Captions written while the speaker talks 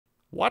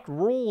What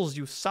rules,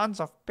 you sons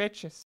of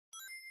bitches?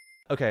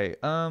 Okay,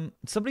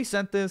 somebody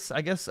sent this.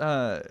 I guess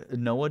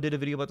Noah did a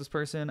video about this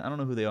person. I don't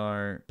know who they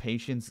are.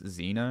 Patience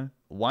Xena.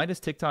 Why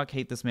does TikTok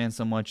hate this man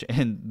so much?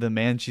 And the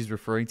man she's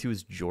referring to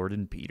is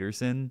Jordan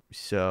Peterson.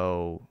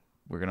 So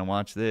we're gonna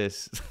watch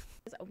this.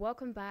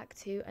 Welcome back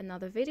to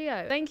another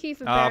video. Thank you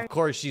for bearing... Of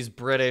course, she's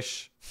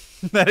British.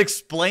 That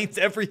explains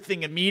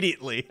everything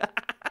immediately.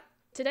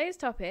 Today's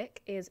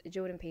topic is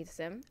Jordan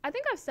Peterson. I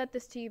think I've said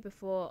this to you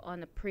before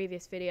on a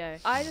previous video.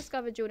 I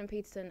discovered Jordan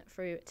Peterson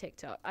through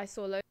TikTok. I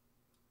saw loads.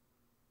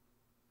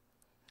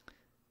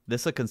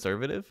 This a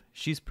conservative?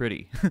 She's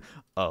pretty.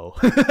 Oh.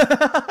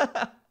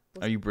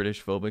 Are you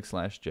British phobic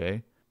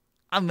 /J?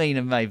 I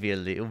mean, maybe a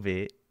little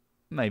bit.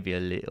 Maybe a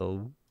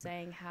little.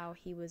 Saying how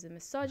he was a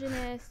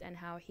misogynist and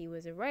how he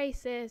was a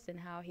racist and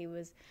how he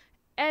was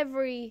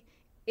every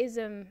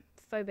ism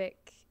phobic,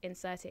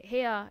 insert it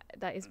here.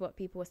 That is what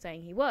people were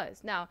saying he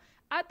was. Now,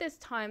 at this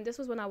time, this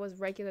was when I was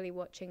regularly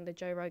watching the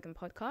Joe Rogan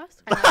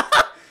podcast.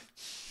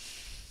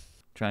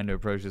 Trying to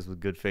approach this with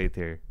good faith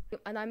here.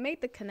 And I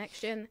made the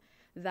connection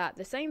that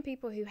the same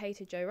people who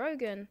hated Joe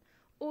Rogan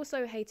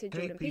also hated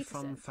Jordan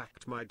Peterson. Fun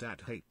fact, my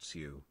dad hates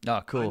you. Oh,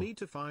 cool. I need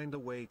to find a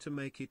way to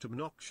make it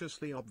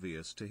obnoxiously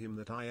obvious to him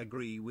that I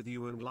agree with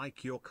you and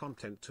like your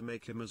content to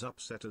make him as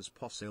upset as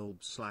possible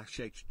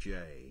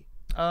 /HJ.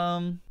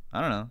 I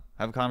don't know.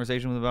 Have a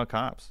conversation with him about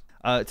cops.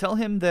 Tell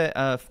him that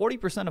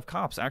 40% of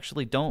cops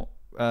actually don't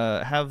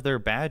have their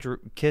badge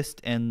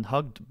kissed and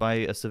hugged by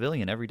a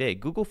civilian every day.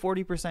 Google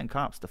 40%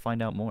 cops to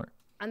find out more.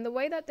 And the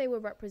way that they were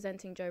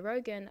representing Joe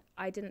Rogan,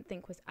 I didn't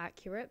think was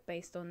accurate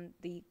based on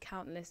the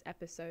countless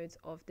episodes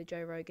of the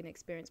Joe Rogan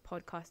Experience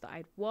podcast that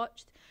I'd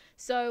watched.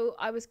 So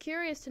I was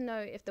curious to know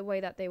if the way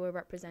that they were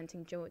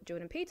representing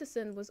Jordan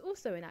Peterson was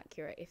also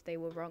inaccurate, if they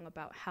were wrong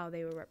about how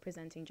they were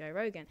representing Joe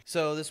Rogan.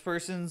 So this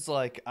person's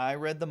like, I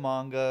read the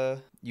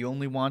manga, you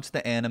only watch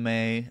the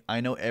anime, I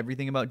know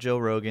everything about Joe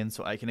Rogan,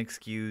 so I can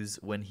excuse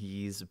when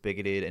he's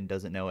bigoted and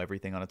doesn't know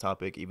everything on a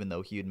topic, even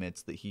though he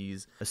admits that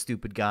he's a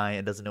stupid guy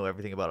and doesn't know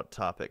everything about a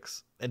topics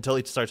until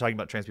he starts talking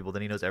about trans people.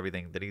 Then he knows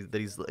everything, that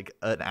he's like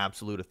an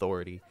absolute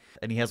authority.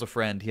 And he has a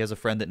friend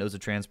that knows a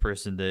trans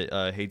person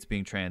that hates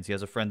being trans. He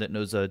has a friend that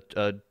knows a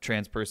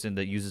trans person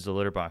that uses a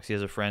litter box. He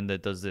has a friend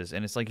that does this,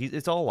 and it's like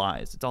it's all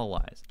lies. It's all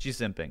lies. She's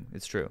simping.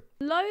 It's true.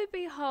 Lo and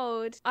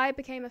behold, I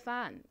became a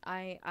fan.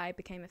 I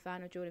became a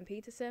fan of Jordan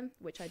Peterson,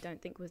 which I don't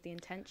think was the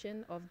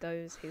intention of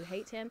those who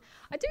hate him.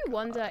 I do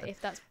wonder if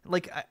that's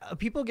like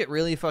people get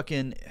really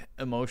fucking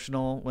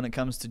emotional when it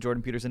comes to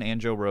Jordan Peterson and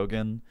Joe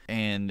Rogan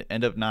and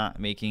end up not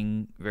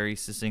making very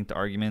succinct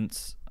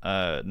arguments.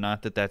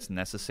 Not that that's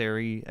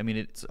necessary. I mean,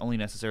 it's only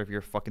necessary if you're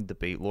a fucking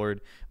debate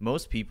lord.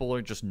 Most people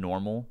are just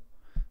normal.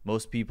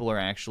 Most people are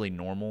actually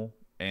normal,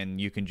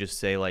 and you can just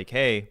say like,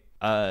 hey,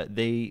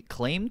 they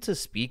claim to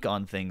speak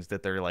on things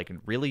that they're like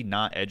really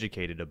not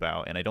educated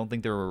about, and I don't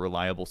think they're a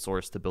reliable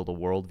source to build a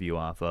worldview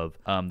off of.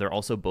 They're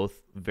also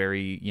both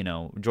very,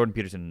 Jordan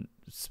Peterson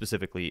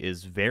specifically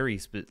is very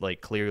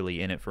like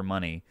clearly in it for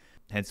money.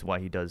 Hence why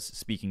he does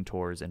speaking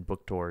tours and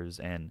book tours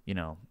and,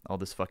 all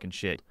this fucking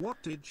shit.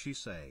 What did she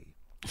say?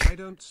 I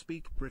don't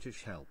speak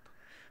British, help.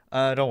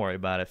 Don't worry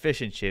about it. Fish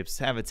and chips,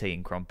 have a tea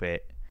and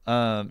crumpet.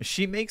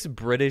 She makes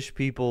British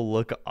people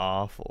look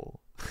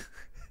awful.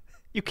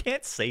 You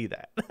can't say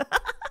that.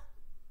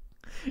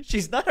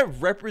 She's not a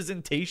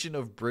representation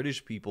of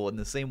British people in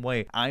the same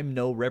way I'm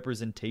no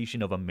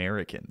representation of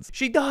Americans.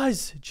 She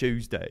does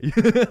Tuesday.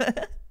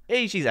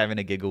 Hey, she's having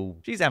a giggle.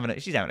 She's having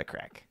a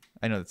crack.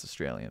 I know that's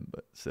Australian,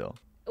 but still.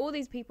 All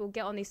these people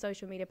get on these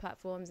social media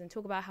platforms and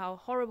talk about how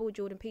horrible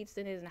Jordan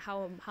Peterson is and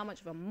how much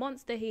of a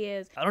monster he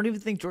is. I don't even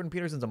think Jordan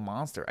Peterson's a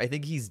monster. I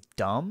think he's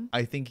dumb.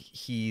 I think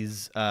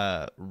he's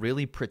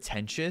really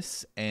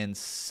pretentious and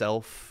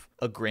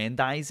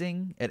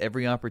self-aggrandizing at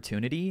every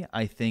opportunity.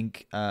 I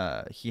think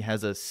he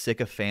has a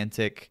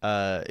sycophantic,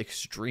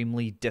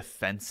 extremely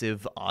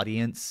defensive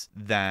audience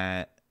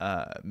that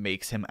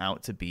makes him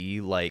out to be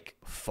like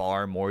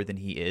far more than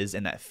he is,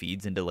 and that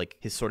feeds into like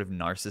his sort of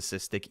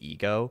narcissistic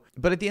ego.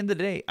 But at the end of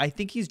the day, I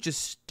think he's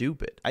just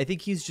stupid. I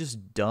think he's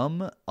just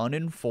dumb,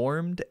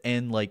 uninformed,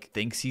 and like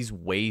thinks he's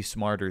way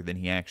smarter than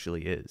he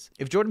actually is.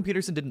 If Jordan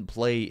Peterson didn't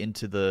play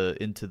into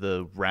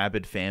the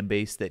rabid fan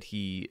base that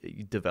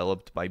he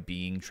developed by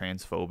being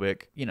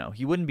transphobic,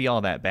 he wouldn't be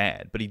all that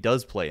bad, but he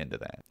does play into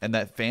that. And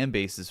that fan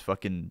base is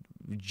fucking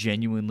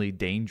genuinely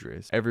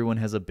dangerous. Everyone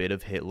has a bit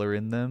of Hitler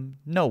in them.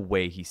 No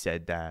way he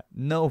said that.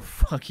 No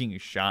fucking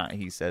shot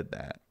he said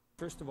that.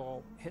 First of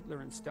all,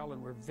 Hitler and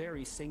Stalin were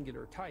very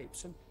singular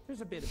types, and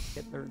there's a bit of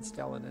Hitler and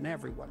Stalin in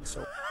everyone,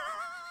 so...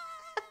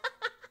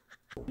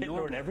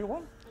 Hitler in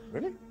everyone?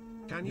 Really?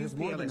 Can you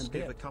PLS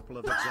give a couple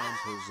of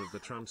examples of the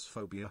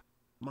transphobia?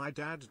 My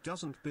dad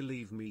doesn't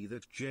believe me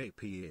that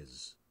JP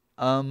is.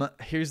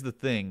 Here's the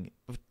thing.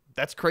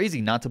 That's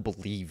crazy not to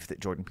believe that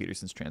Jordan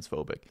Peterson's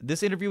transphobic.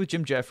 This interview with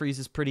Jim Jeffries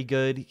is pretty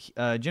good.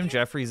 Jim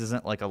Jeffries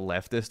isn't like a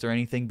leftist or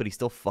anything, but he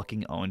still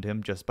fucking owned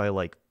him just by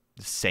like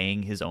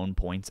saying his own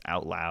points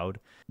out loud.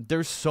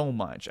 There's so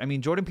much. I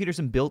mean, Jordan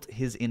Peterson built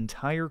his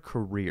entire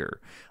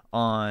career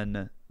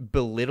on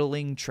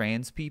belittling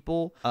trans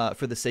people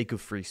for the sake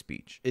of free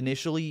speech.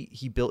 Initially,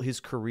 he built his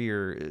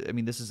career, I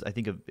mean, this is, I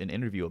think, an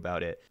interview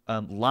about it,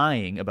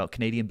 lying about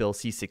Canadian Bill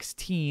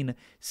C-16,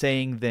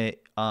 saying that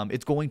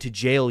it's going to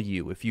jail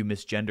you if you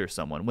misgender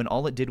someone, when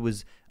all it did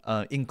was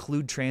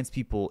include trans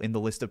people in the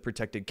list of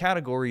protected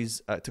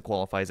categories to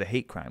qualify as a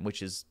hate crime,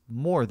 which is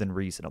more than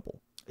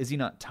reasonable. Is he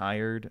not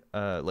tired?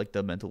 Like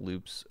the mental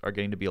loops are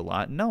getting to be a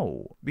lot?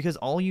 No, because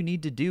all you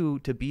need to do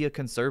to be a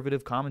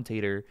conservative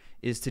commentator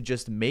is to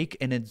just make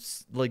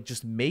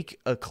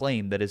a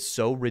claim that is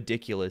so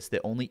ridiculous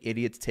that only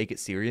idiots take it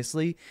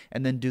seriously,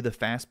 and then do the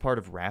fast part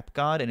of Rap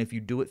God. And if you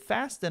do it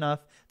fast enough,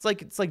 it's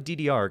like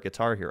DDR,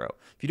 Guitar Hero.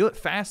 If you do it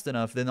fast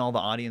enough, then all the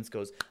audience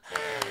goes.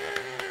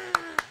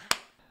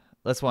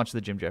 Let's watch the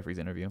Jim Jeffries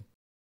interview.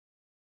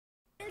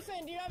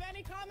 Peterson, do you have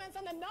any comments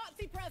on the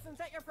Nazi presence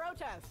at your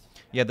protest?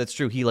 Yeah, that's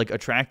true. He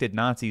attracted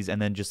Nazis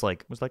and then just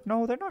was like,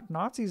 no, they're not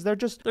Nazis. They're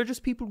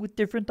just people with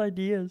different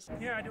ideas.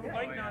 Yeah, I don't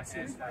like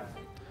Nazis.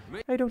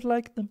 I don't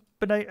like them,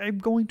 but I'm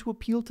going to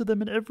appeal to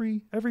them in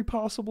every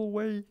possible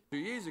way. 2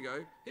 years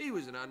ago, he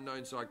was an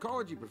unknown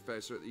psychology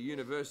professor at the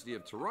University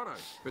of Toronto,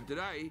 but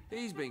today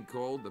he's been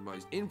called the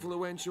most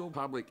influential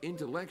public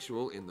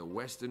intellectual in the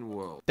Western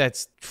world.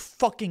 That's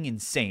fucking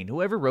insane.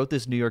 Whoever wrote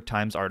this New York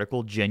Times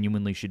article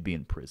genuinely should be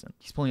in prison.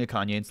 He's pulling a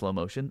Kanye in slow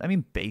motion. I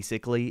mean,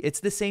 basically,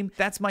 it's the same.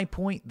 That's my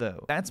point,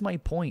 though. That's my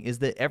point, is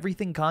that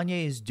everything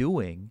Kanye is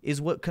doing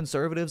is what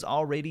conservatives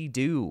already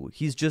do.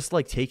 He's just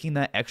taking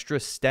that extra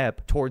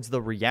step towards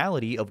the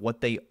reality of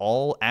what they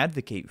all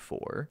advocate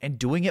for and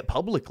doing it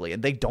publicly,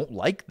 and they don't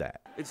like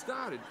that. It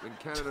started when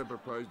Canada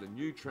proposed a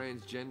new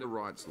transgender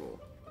rights law.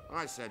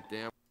 I sat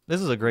down.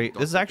 This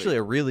is actually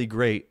a really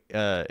great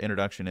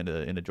introduction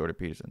into Jordan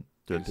Peterson.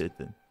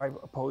 I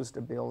opposed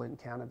a bill in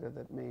Canada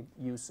that made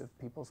use of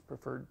people's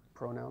preferred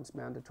pronouns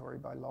mandatory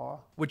by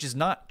law. Which is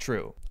not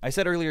true. I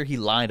said earlier he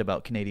lied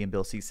about Canadian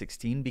Bill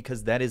C-16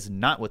 because that is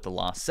not what the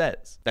law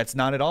says. That's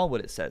not at all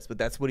what it says, but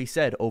that's what he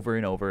said over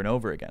and over and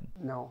over again.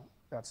 No,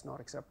 that's not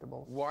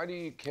acceptable. Why do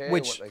you care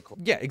what they call?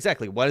 Yeah,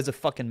 exactly. Why does it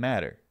fucking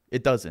matter?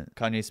 It doesn't.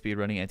 Kanye's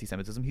speedrunning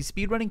anti-Semitism. He's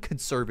speedrunning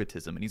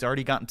conservatism, and he's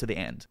already gotten to the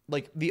end.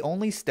 The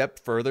only step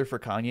further for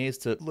Kanye is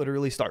to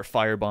literally start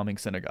firebombing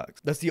synagogues.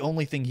 That's the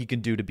only thing he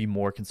can do to be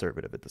more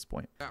conservative at this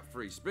point. About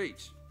free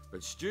speech,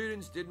 but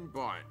students didn't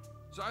buy it.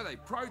 So they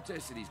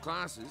protested his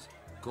classes,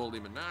 called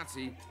him a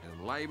Nazi,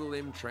 and labeled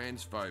him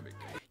transphobic.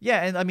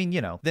 Yeah, and I mean,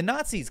 the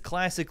Nazis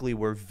classically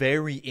were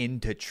very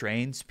into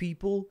trans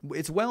people.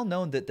 It's well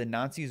known that the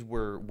Nazis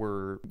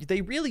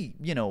they really,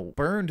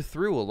 burned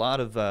through a lot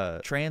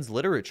of trans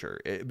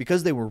literature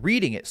because they were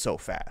reading it so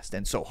fast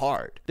and so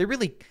hard. They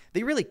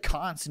really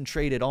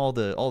concentrated all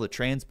the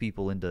trans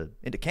people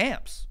into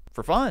camps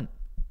for fun.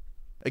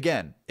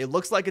 Again, it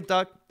looks like a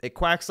duck, it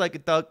quacks like a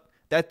duck.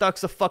 That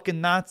duck's a fucking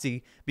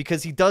Nazi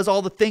because he does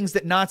all the things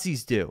that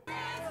Nazis do.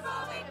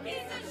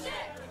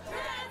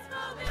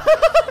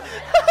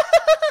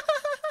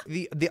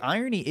 The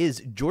irony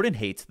is Jordan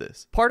hates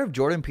this. Part of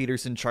Jordan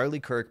Peterson, Charlie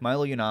Kirk,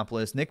 Milo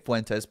Yiannopoulos, Nick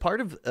Fuentes,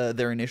 part of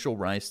their initial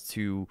rise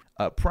to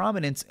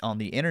prominence on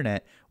the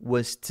internet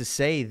was to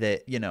say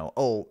that,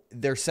 oh,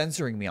 they're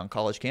censoring me on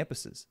college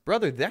campuses.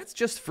 Brother, that's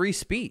just free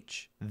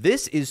speech.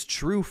 This is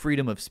true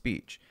freedom of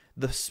speech.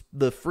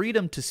 The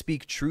freedom to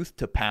speak truth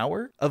to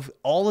power of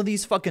all of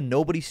these fucking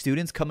nobody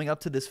students coming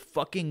up to this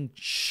fucking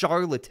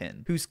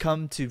charlatan who's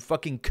come to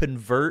fucking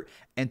convert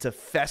and to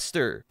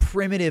fester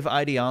primitive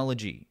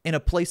ideology in a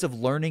place of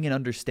learning and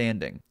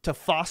understanding, to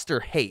foster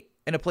hate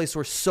in a place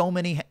where so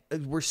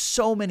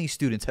many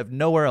students have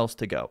nowhere else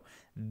to go.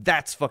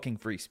 That's fucking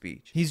free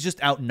speech. He's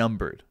just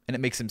outnumbered, and it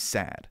makes him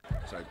sad.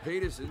 So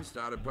Peterson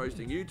started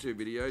posting YouTube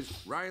videos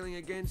railing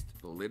against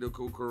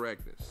political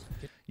correctness.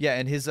 Yeah,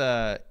 and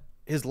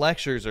his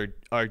lectures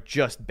are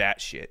just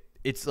batshit.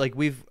 It's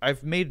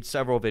I've made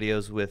several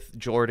videos with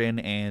Jordan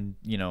and,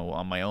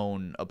 on my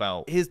own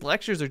about his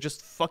lectures are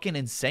just fucking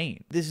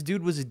insane. This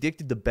dude was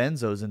addicted to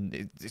benzos,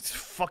 and it's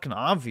fucking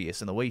obvious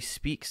in the way he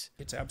speaks.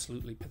 It's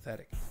absolutely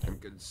pathetic. And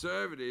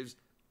conservatives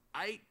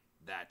ate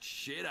that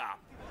shit up.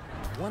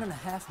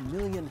 1.5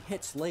 million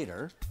hits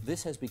later,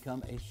 this has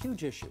become a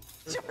huge issue.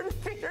 Jordan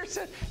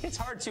Peterson, it's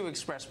hard to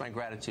express my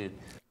gratitude.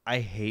 I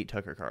hate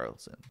Tucker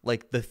Carlson.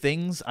 The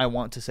things I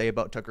want to say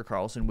about Tucker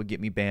Carlson would get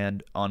me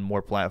banned on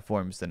more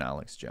platforms than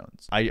Alex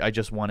Jones. I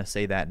just want to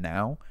say that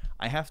now.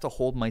 I have to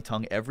hold my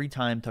tongue every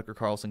time Tucker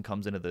Carlson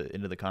comes into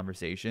the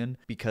conversation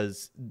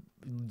because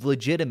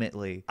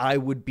legitimately I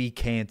would be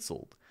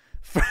canceled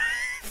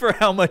for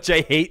how much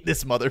I hate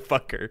this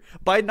motherfucker.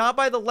 Not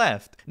by the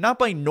left, not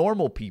by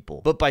normal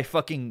people, but by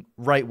fucking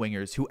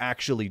right-wingers who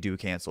actually do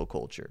cancel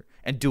culture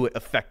and do it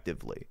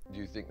effectively. Do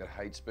you think that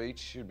hate speech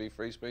should be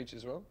free speech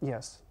as well?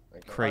 Yes.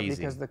 Okay. Crazy.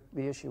 Because the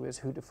issue is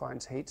who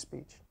defines hate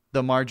speech.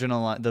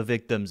 The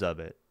victims of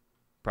it,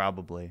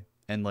 probably.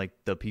 And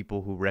the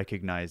people who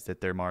recognize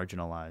that they're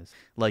marginalized.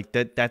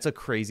 That's a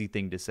crazy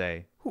thing to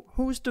say.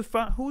 Who's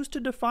to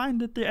define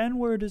that the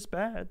N-word is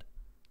bad?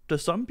 To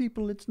some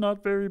people, it's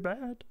not very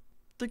bad.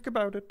 Think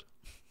about it.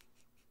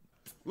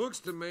 Looks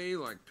to me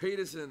like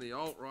Peterson and the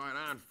alt-right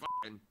aren't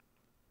fucking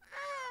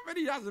and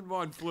he doesn't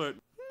mind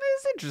flirting.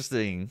 It's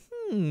interesting.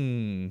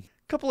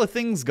 Couple of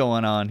things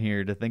going on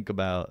here to think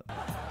about.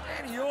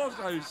 And he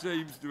also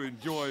seems to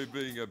enjoy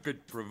being a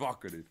bit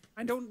provocative.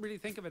 I don't really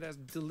think of it as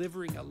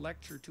delivering a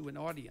lecture to an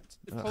audience.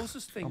 The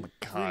closest thing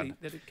really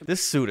that it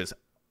This suit is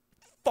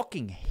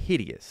fucking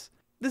hideous.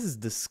 This is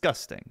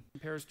disgusting.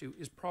 compares to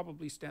is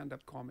probably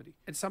stand-up comedy.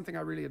 It's something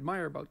I really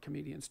admire about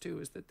comedians too,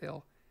 is that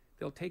they'll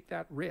take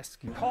that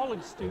risk.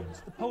 College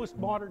students, the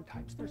postmodern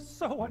types, they're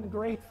so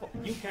ungrateful.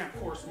 You can't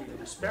force me to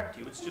respect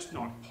you. It's just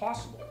not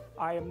possible.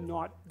 I am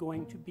not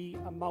going to be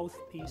a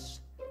mouthpiece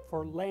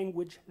for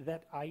language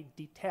that I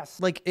detest.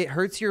 Like, it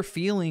hurts your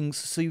feelings,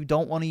 so you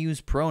don't want to use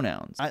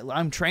pronouns.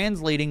 I'm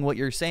translating what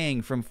you're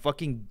saying from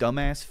fucking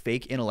dumbass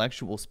fake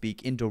intellectual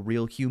speak into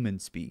real human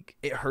speak.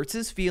 It hurts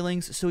his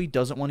feelings, so he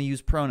doesn't want to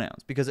use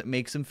pronouns because it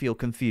makes him feel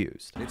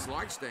confused. It's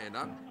like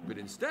stand-up, but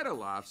instead of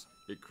laughs,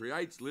 it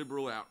creates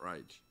liberal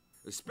outrage,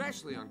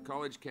 especially on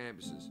college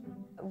campuses.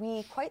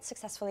 We quite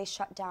successfully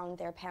shut down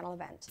their panel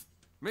event.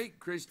 Meet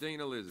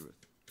Christine Elizabeth.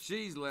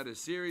 She's led a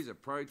series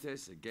of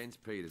protests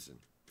against Peterson.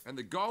 And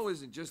the goal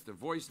isn't just to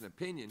voice an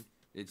opinion,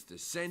 it's to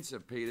censor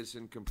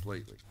Peterson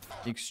completely.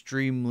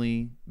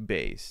 Extremely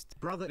based.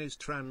 Brother is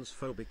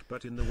transphobic,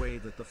 but in the way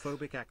that the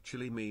phobic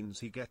actually means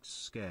he gets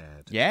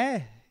scared.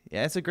 Yeah,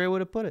 that's a great way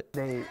to put it.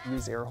 They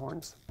use air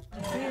horns.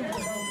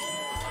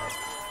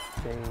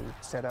 They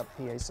set up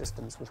PA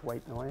systems with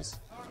white noise.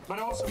 But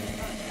also,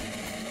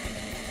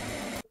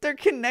 They're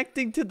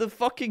connecting to the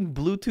fucking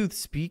Bluetooth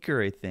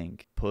speaker, I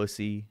think.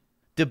 Pussy.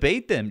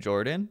 Debate them,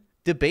 Jordan.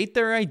 Debate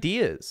their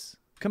ideas.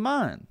 Come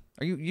on.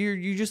 Are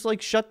you just like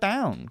shut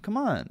down? Come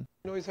on.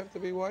 Noise have to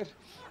be white?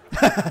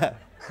 Don't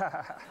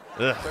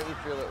you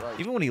feel it like...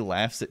 Even when he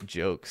laughs at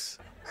jokes.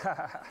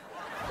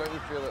 Don't you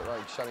feel it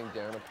like shutting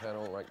down a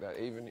panel like that,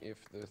 even if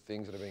the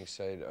things that are being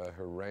said are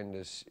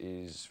horrendous,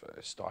 is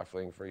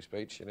stifling free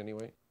speech in any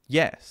way?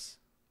 Yes.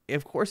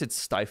 Of course it's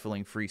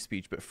stifling free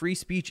speech, but free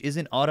speech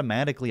isn't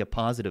automatically a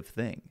positive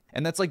thing.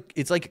 And that's like,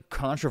 it's like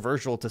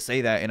controversial to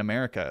say that in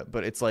America,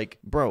 but it's like,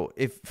 bro,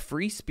 if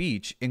free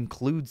speech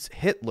includes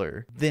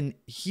Hitler, then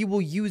he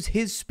will use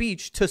his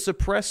speech to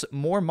suppress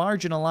more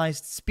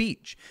marginalized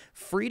speech.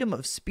 Freedom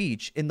of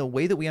speech, in the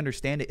way that we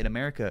understand it in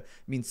America,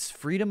 means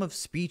freedom of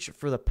speech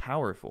for the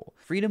powerful.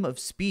 Freedom of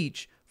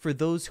speech for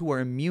those who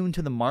are immune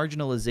to the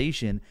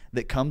marginalization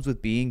that comes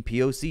with being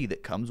POC,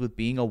 that comes with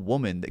being a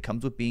woman, that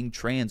comes with being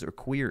trans or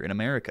queer in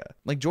America.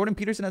 Like, Jordan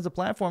Peterson has a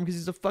platform because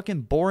he's a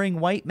fucking boring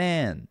white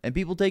man, and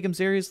people take him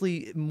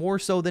seriously more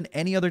so than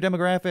any other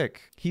demographic.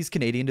 He's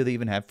Canadian. Do they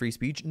even have free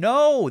speech?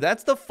 No,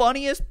 that's the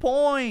funniest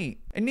point.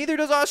 And neither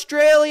does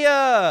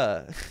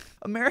Australia.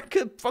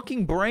 America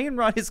fucking brain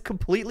rot has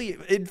completely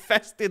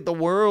infested the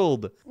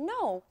world.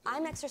 No,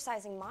 I'm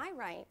exercising my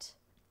right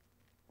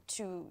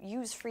to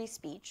use free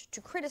speech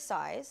to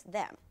criticize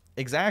them.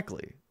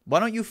 Exactly. Why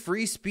don't you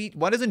free speech?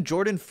 Why doesn't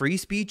Jordan free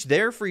speech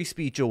their free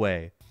speech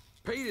away?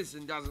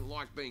 Peterson doesn't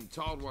like being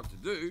told what to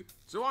do,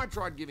 so I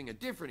tried giving a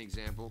different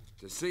example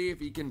to see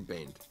if he can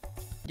bend.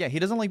 Yeah, he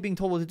doesn't like being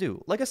told what to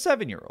do. Like a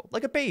 7-year-old,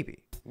 like a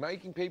baby.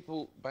 Making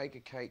people bake a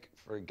cake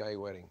for a gay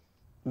wedding.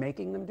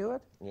 Making them do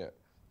it? Yeah.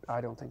 I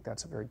don't think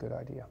that's a very good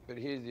idea. But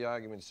here's the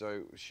argument.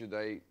 So should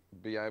they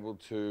be able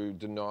to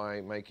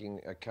deny making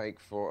a cake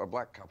for a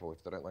black couple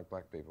if they don't like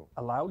black people?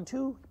 Allowed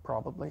to?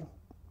 Probably.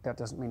 That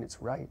doesn't mean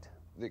it's right.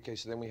 Okay,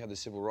 so then we had the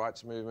civil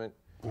rights movement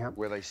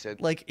where they said...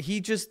 Like,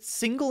 he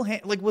just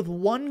like with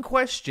one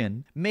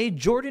question, made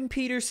Jordan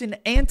Peterson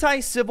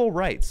anti-civil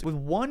rights. With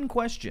one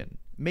question,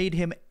 made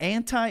him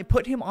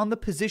put him on the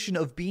position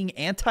of being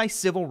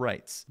anti-civil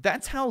rights.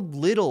 That's how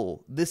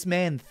little this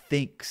man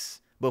thinks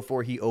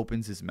before he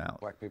opens his mouth.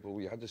 Black people,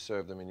 you had to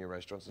serve them in your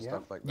restaurants and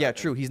stuff like that. Yeah,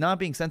 true. He's not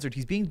being censored.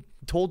 He's being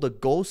told to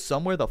go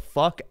somewhere the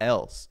fuck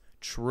else.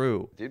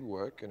 True. It did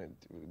work, and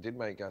it did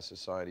make our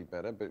society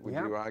better, but would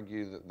you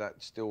argue that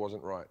that still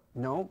wasn't right?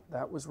 No,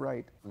 that was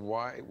right.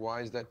 Why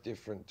is that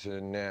different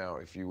to now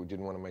if you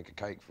didn't want to make a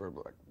cake for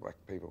black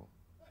people?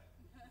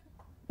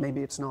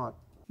 Maybe it's not.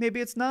 Maybe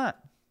it's not.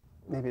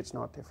 Maybe it's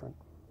not different.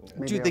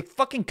 Dude, they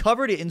fucking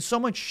covered it in so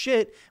much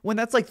shit when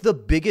that's like the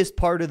biggest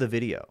part of the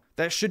video.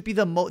 That should be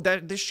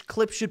this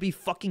clip should be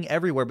fucking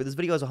everywhere, but this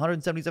video has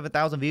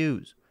 177,000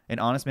 views. And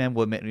Honest Man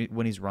will admit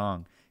when he's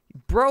wrong.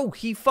 Bro,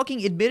 he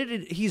fucking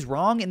admitted he's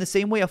wrong in the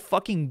same way a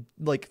fucking,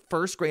 like,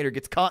 first grader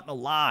gets caught in a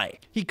lie.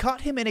 He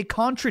caught him in a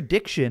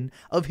contradiction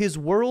of his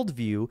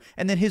worldview,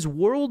 and then his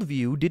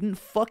worldview didn't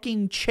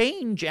fucking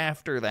change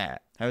after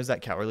that. How is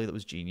that cowardly? That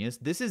was genius.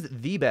 This is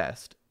the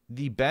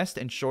best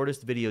and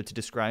shortest video to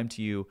describe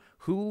to you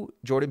who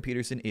Jordan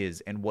Peterson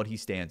is and what he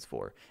stands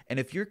for. And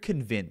if you're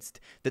convinced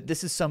that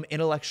this is some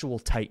intellectual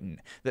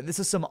titan, that this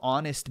is some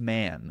honest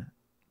man,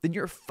 then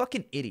you're a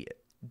fucking idiot.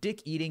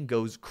 Dick eating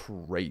goes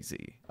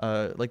crazy.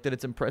 Like that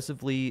it's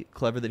impressively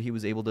clever that he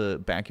was able to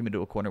back him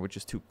into a corner with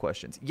just 2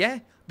 questions. Yeah,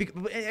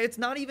 it's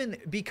not even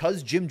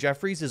because Jim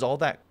Jeffries is all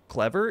that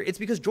clever. It's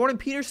because Jordan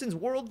Peterson's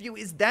worldview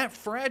is that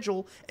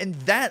fragile and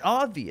that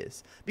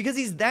obvious. Because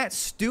he's that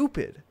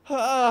stupid.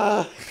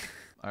 All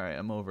right,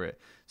 I'm over it.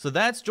 So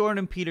that's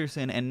Jordan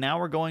Peterson, and now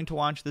we're going to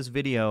watch this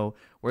video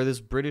where this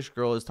British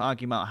girl is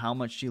talking about how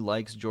much she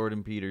likes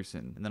Jordan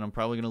Peterson. And then I'm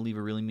probably going to leave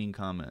a really mean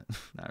comment.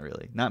 Not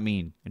really. Not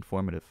mean.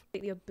 Informative.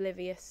 The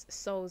oblivious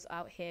souls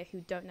out here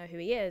who don't know who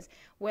he is,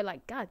 we're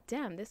like, God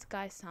damn, this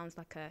guy sounds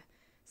like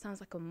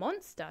a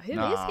monster. Who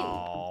is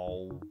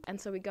he? And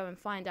so we go and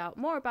find out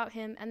more about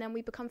him, and then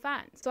we become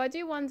fans. So I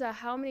do wonder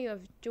how many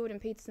of Jordan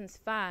Peterson's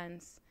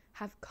fans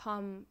have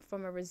come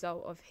from a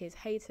result of his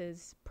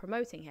haters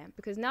promoting him.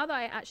 Because now that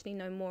I actually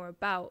know more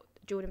about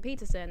Jordan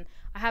Peterson,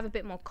 I have a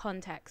bit more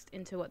context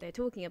into what they're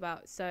talking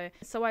about. So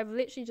I've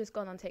literally just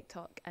gone on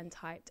TikTok and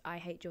typed, I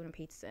hate Jordan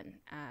Peterson.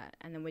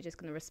 And then we're just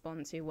going to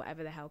respond to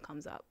whatever the hell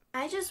comes up.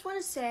 I just want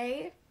to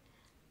say,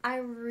 I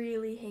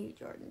really hate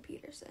Jordan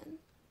Peterson.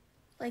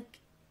 Like,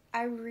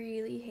 I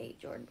really hate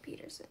Jordan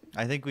Peterson.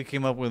 I think we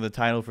came up with a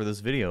title for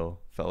this video,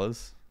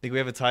 fellas. I think we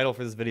have a title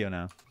for this video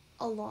now.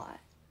 A lot.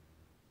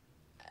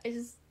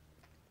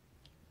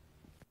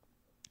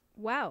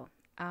 Wow.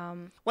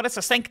 What a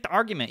succinct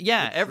argument.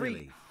 Yeah, It's every...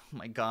 really- Oh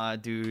my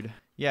god, dude.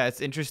 Yeah,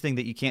 it's interesting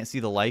that you can't see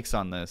the likes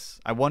on this.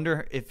 I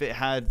wonder if it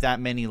had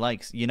that many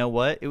likes. You know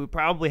what? It would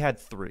probably had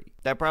 3.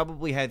 That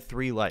probably had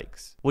 3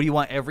 likes. What do you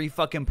want every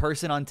fucking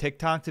person on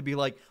TikTok to be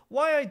like,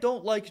 why I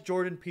don't like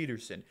Jordan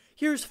Peterson?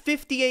 Here's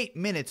 58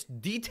 minutes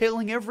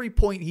detailing every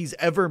point he's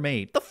ever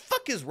made. The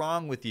fuck is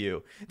wrong with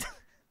you?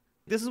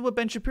 This is what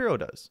Ben Shapiro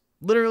does.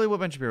 Literally what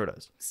Ben Shapiro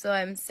does. So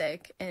I'm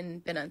sick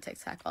and been on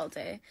TikTok all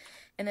day.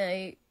 And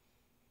I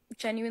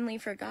genuinely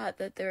forgot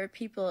that there are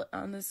people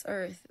on this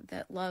earth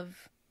that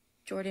love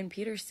Jordan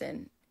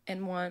Peterson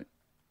and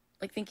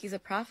think he's a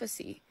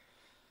prophecy.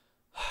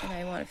 And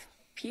I want to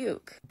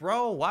puke.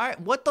 Bro, why?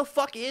 What the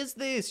fuck is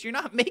this? You're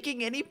not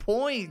making any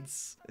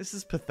points. This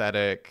is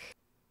pathetic.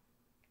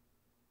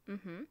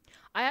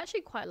 I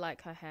actually quite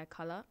like her hair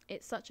color.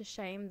 It's such a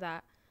shame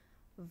that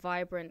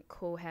vibrant,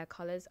 cool hair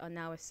colors are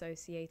now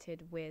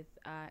associated with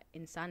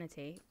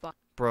insanity. But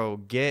Bro,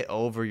 get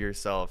over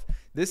yourself.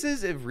 This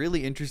is a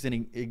really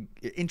interesting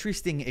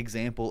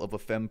example of a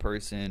femme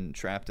person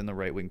trapped in the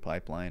right-wing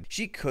pipeline.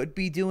 She could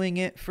be doing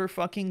it for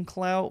fucking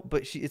clout,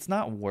 but it's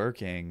not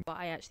working.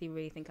 I actually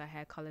really think her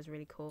hair color is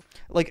really cool.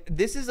 Like,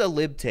 this is a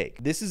lib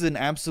take. This is an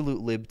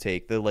absolute lib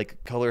take. The,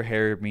 like, color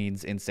hair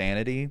means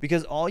insanity.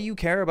 Because all you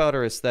care about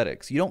are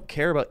aesthetics. You don't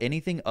care about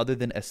anything other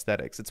than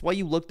aesthetics. It's why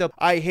you looked up,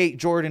 I hate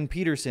Jordan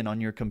Peterson on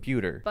your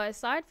computer. But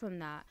aside from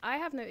that, I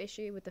have no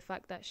issue with the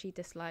fact that she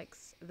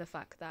dislikes the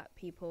fact that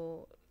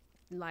people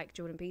like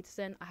Jordan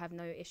Peterson. I have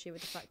no issue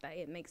with the fact that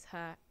it makes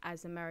her,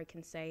 as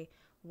Americans say,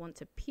 want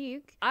to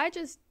puke. I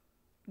just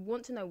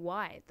want to know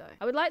why, though.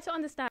 I would like to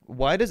understand.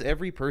 Why does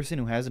every person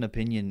who has an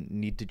opinion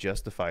need to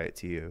justify it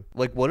to you?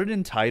 Like, what an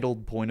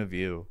entitled point of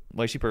view.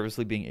 Why is she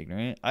purposely being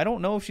ignorant? I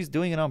don't know if she's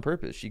doing it on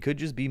purpose. She could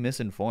just be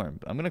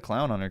misinformed. I'm going to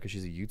clown on her because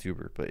she's a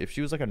YouTuber. But if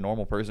she was like a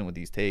normal person with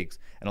these takes,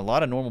 and a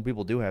lot of normal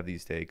people do have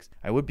these takes,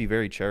 I would be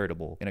very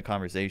charitable in a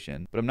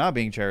conversation. But I'm not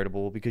being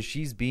charitable because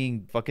she's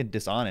being fucking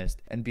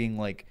dishonest and being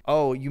like,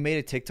 oh, you made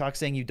a TikTok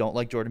saying you don't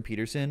like Jordan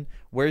Peterson?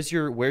 Where's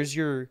your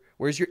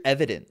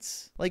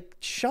evidence? Like,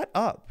 shut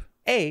up.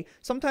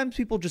 Sometimes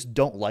people just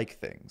don't like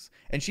things.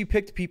 And she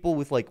picked people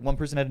with, like, one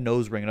person had a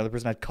nose ring, another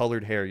person had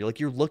colored hair.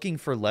 You're looking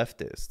for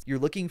leftists. You're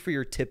looking for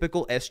your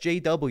typical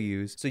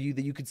SJWs so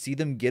that you could see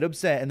them get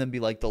upset and then be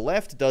like, the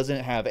left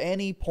doesn't have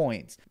any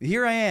points.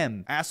 Here I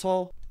am,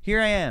 asshole. Here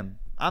I am.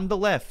 I'm the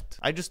left.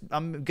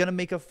 I'm gonna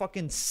make a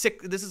fucking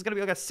this is gonna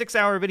be like a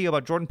 6-hour video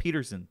about Jordan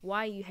Peterson.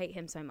 Why you hate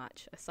him so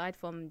much, aside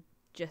from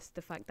just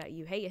the fact that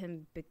you hate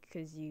him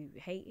because you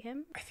hate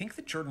him? I think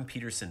that Jordan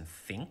Peterson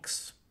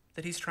thinks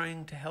that he's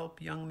trying to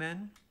help young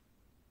men.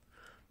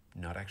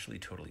 Not actually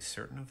totally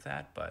certain of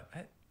that, but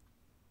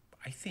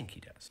I think he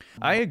does.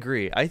 I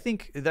agree. I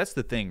think that's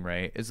the thing,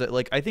 right? Is that,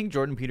 like, I think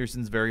Jordan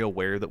Peterson's very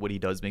aware that what he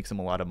does makes him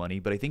a lot of money,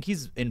 but I think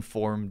he's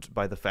informed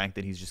by the fact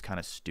that he's just kind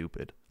of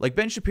stupid. Like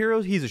Ben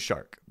Shapiro, he's a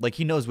shark. Like,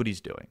 he knows what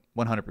he's doing,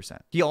 100%.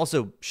 He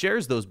also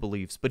shares those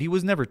beliefs, but he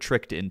was never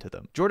tricked into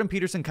them. Jordan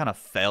Peterson kind of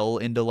fell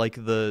into,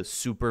 like, the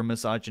super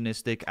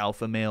misogynistic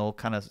alpha male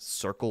kind of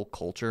circle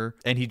culture,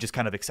 and he just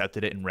kind of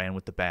accepted it and ran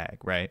with the bag,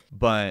 right?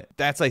 But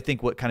that's, I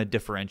think, what kind of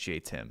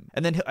differentiates him.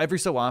 And then every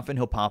so often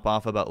he'll pop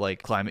off about,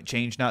 like, climate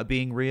change not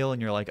being real,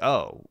 and you're like,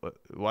 oh,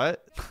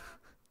 what?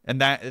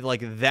 And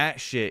that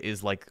shit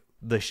is like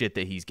the shit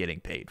that he's getting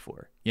paid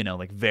for, you know,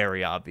 like,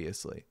 very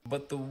obviously.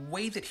 But the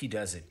way that he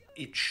does it,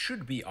 it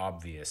should be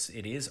obvious.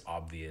 It is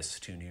obvious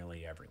to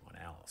nearly everyone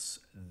else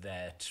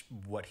that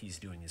what he's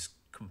doing is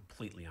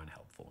completely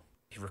unhelpful.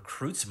 He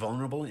recruits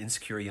vulnerable,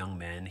 insecure young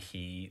men.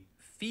 He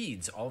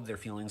feeds all of their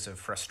feelings of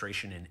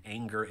frustration and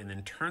anger and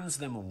then turns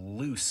them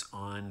loose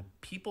on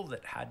people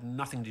that had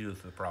nothing to do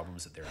with the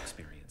problems that they're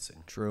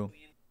experiencing. True.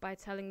 By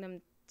telling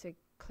them to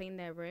clean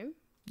their room?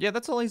 Yeah,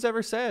 that's all he's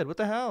ever said. What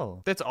the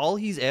hell? That's all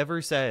he's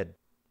ever said.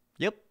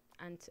 Yep.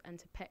 And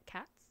to pet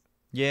cats?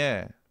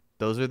 Yeah.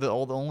 Those are the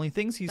only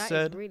things he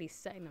said. That is really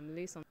setting them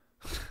loose on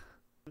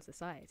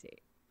society.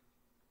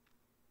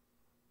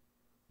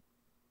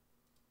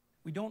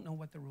 We don't know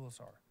what the rules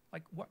are.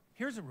 Like, what?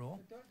 Here's a rule.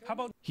 How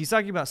about He's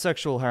talking about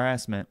sexual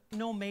harassment.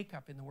 no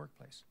makeup in the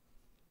workplace?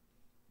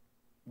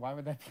 Why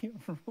would that be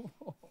a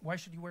rule? Why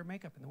should you wear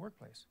makeup in the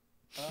workplace?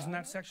 Isn't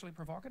that sexually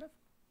provocative?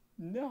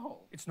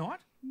 No. It's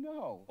not?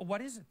 No. Well,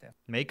 what is it then?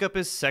 Makeup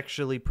is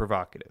sexually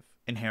provocative,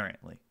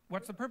 inherently.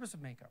 What's the purpose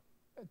of makeup?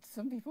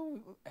 Some people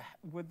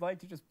would like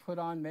to just put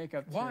on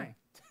makeup. Why?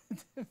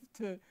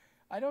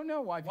 I don't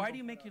know why. Why do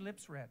you make your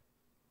lips red?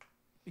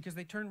 Because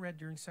they turn red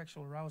during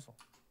sexual arousal.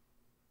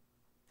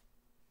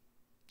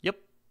 Yep.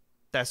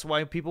 That's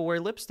why people wear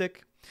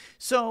lipstick.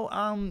 So,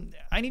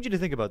 I need you to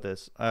think about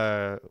this.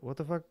 What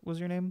the fuck was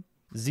your name?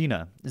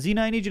 Xena. Xena,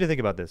 I need you to think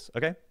about this,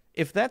 okay?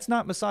 If that's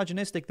not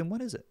misogynistic, then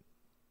what is it?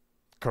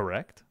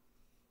 Correct?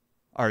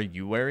 Are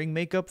you wearing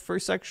makeup for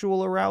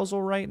sexual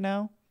arousal right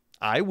now?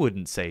 I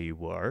wouldn't say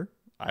you are.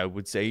 I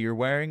would say you're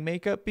wearing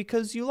makeup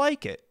because you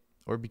like it,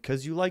 or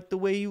because you like the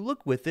way you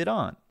look with it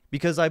on.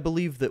 Because I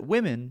believe that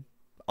women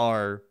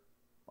are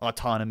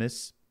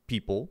autonomous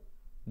people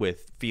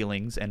with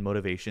feelings and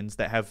motivations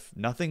that have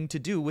nothing to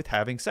do with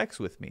having sex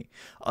with me,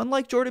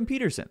 unlike Jordan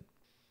Peterson.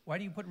 Why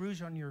do you put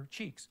rouge on your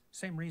cheeks?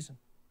 Same reason.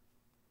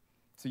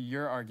 So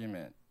your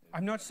argument...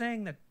 I'm not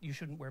saying that you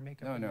shouldn't wear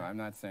makeup. No, I'm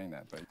not saying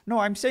that. But No,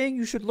 I'm saying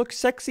you should look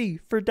sexy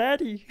for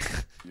daddy.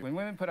 when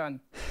women put on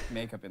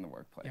makeup in the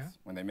workplace,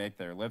 when they make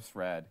their lips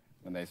red,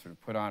 when they sort of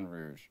put on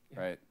rouge,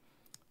 right?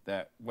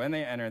 That when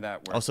they enter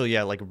that work... Also,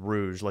 yeah, like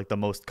rouge, like the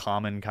most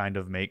common kind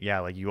of like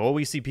you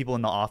always see people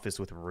in the office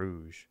with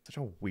rouge. Such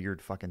a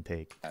weird fucking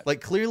take. Like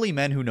clearly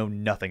men who know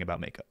nothing about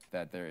makeup.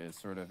 That there is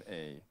sort of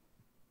a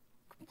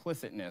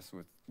complicitness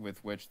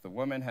with which the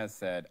woman has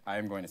said, I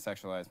am going to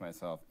sexualize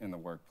myself in the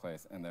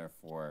workplace, and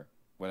therefore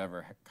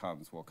whatever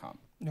comes will come.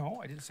 No,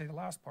 I didn't say the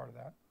last part of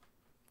that.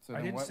 So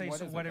I didn't say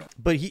so whatever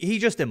But he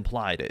just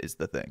implied it is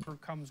the thing.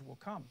 comes will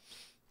come.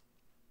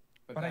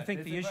 But I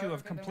think the issue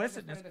of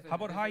complicitness, how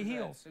about high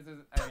heels?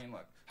 I mean,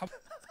 look.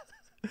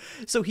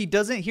 So he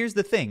doesn't, here's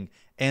the thing,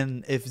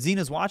 and if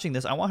Xena's watching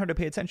this, I want her to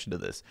pay attention to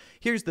this.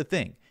 Here's the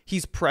thing.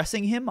 He's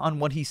pressing him on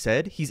what he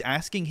said. He's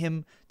asking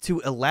him to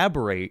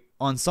elaborate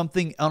on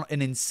something, on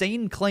an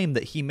insane claim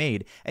that he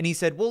made. And he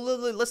said, well,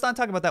 let's not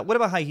talk about that. What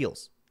about high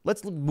heels?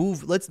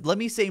 Let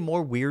me say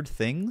more weird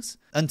things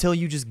until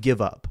you just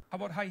give up. How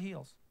about high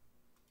heels?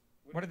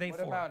 What are they for?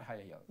 What about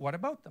high heels? What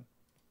about them?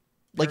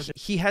 Like,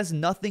 he has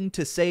nothing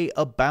to say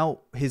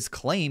about his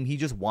claim. He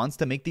just wants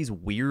to make these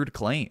weird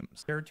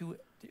claims. They're to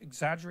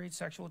exaggerate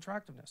sexual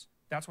attractiveness.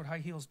 That's what high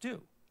heels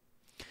do.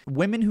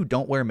 Women who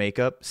don't wear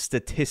makeup,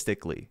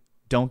 statistically,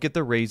 don't get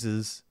the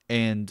raises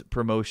and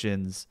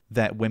promotions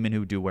that women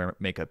who do wear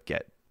makeup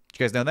get. Did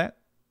you guys know that?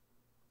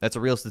 That's a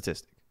real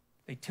statistic.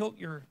 They tilt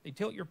your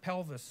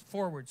pelvis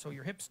forward so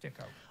your hips stick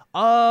out.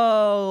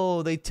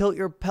 Oh, they tilt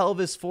your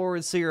pelvis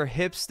forward so your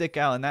hips stick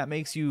out, and that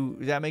makes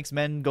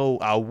men go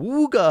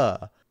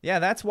awooga. Yeah,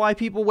 that's why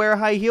people wear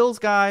high heels,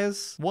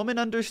 guys. Woman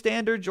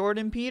understander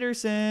Jordan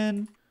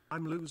Peterson.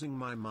 I'm losing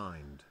my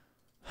mind.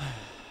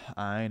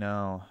 I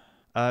know.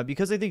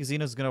 Because I think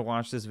Xena's gonna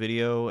watch this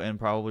video and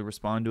probably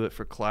respond to it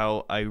for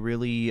clout, I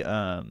really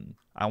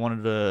I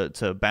wanted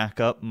to back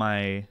up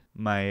my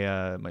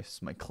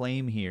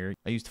claim here.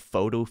 I used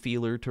Photo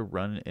Feeler to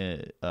run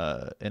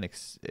an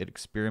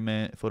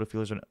experiment. Photo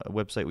Feeler is a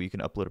website where you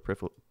can upload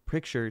a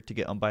picture to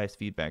get unbiased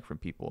feedback from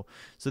people.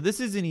 So this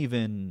isn't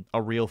even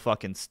a real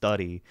fucking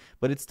study,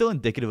 but it's still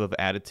indicative of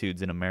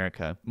attitudes in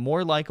America.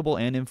 More likable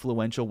and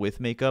influential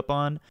with makeup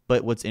on,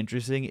 but what's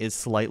interesting is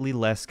slightly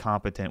less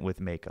competent with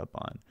makeup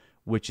on,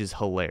 which is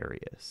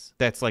hilarious.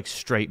 That's like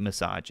straight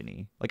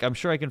misogyny. Like, I'm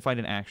sure I can find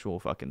an actual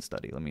fucking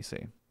study. Let me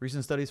see.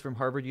 Recent studies from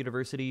Harvard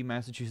University,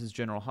 Massachusetts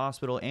General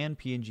Hospital, and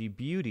P&G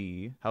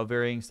Beauty, how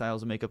varying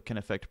styles of makeup can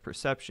affect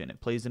perception. It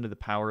plays into the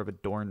power of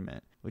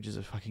adornment, which is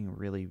a fucking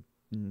really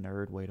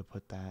nerd way to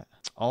put that.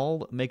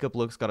 All makeup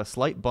looks got a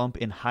slight bump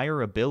in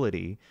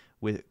hireability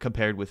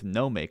compared with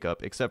no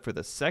makeup, except for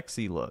the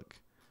sexy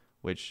look,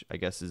 which I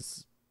guess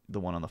is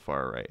the one on the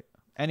far right.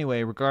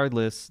 Anyway,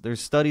 regardless,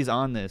 there's studies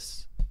on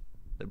this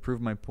that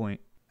prove my point.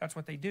 That's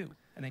what they do.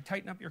 And they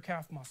tighten up your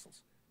calf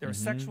muscles. They're a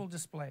sexual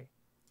display.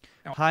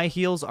 Now, high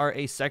heels are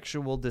a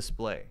sexual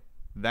display.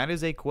 That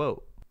is a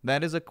quote.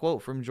 That is a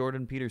quote from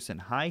Jordan Peterson.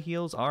 High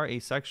heels are a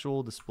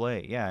sexual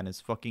display. Yeah, and it's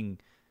fucking...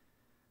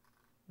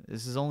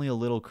 This is only a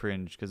little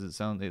cringe because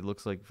it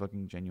looks like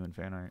fucking genuine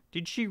fan art.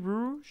 Did she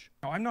rouge?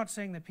 No, I'm not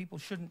saying that people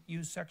shouldn't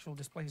use sexual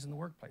displays in the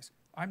workplace.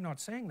 I'm not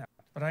saying that.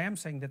 But I am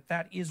saying that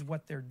that is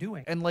what they're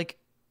doing. And like...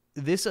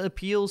 This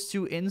appeals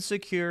to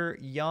insecure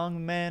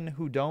young men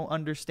who don't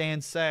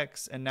understand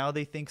sex, and now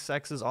they think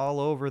sex is all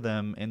over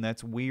them, and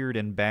that's weird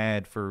and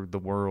bad for the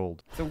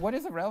world. So what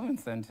is the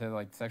relevance then to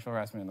like sexual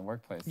harassment in the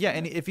workplace? Yeah,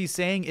 and if he's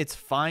saying it's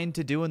fine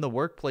to do in the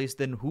workplace,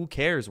 then who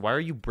cares? Why are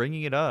you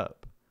bringing it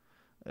up?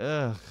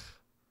 Ugh.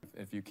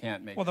 If you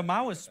can't make... Well, the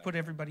Maoists put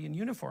everybody in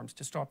uniforms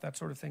to stop that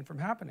sort of thing from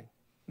happening.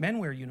 Men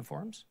wear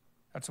uniforms.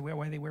 That's the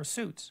way they wear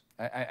suits.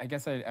 I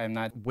guess I'm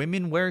not...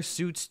 Women wear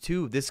suits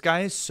too. This guy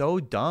is so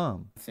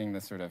dumb. Seeing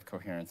the sort of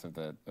coherence of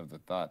the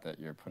thought that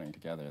you're putting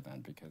together then,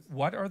 because...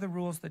 What are the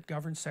rules that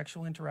govern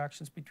sexual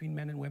interactions between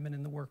men and women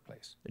in the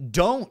workplace?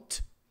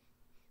 Don't!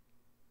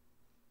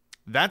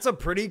 That's a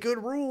pretty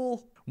good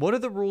rule. What are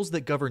the rules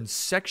that govern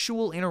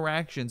sexual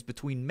interactions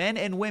between men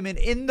and women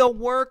in the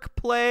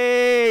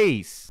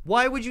workplace?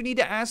 Why would you need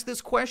to ask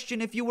this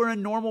question if you were a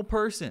normal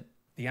person?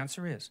 The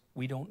answer is,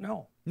 we don't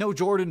know. No,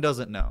 Jordan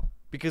doesn't know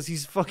because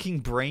he's fucking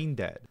brain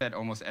dead. That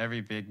almost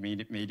every big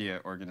media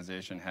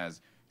organization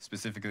has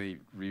specifically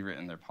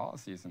rewritten their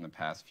policies in the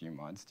past few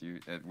months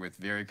with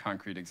very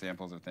concrete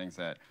examples of things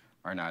that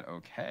are not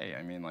okay.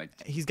 I mean, like...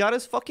 He's got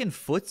his fucking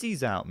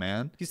footsies out,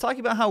 man. He's talking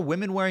about how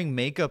women wearing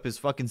makeup is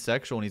fucking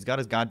sexual, and he's got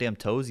his goddamn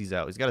toesies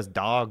out. He's got his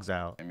dogs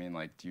out. I mean,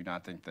 like, do you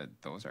not think that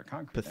those are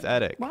concrete?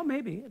 Pathetic. Well,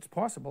 maybe. It's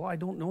possible. I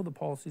don't know the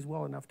policies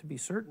well enough to be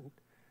certain.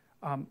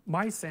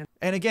 My sense...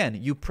 And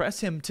again, you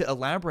press him to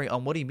elaborate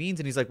on what he means,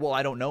 and he's like, well,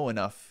 I don't know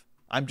enough.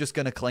 I'm just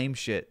going to claim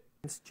shit.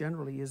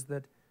 Generally is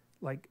that,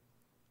 like,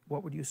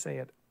 what would you say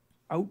it?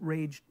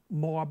 Outraged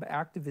mob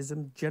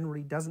activism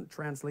generally doesn't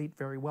translate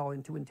very well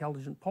into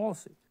intelligent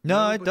policy.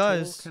 No, it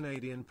does. All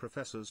Canadian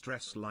professors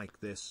dress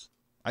like this.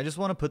 I just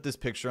want to put this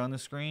picture on the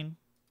screen.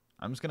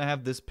 I'm just going to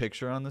have this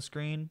picture on the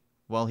screen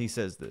while he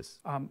says this.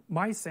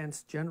 My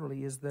sense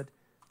generally is that,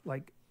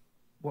 like,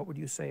 what would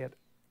you say it?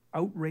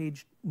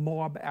 Outraged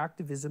mob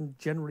activism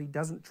generally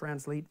doesn't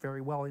translate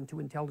very well into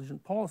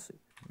intelligent policy.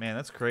 Man,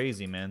 that's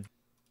crazy, man.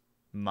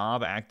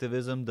 Mob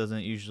activism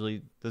doesn't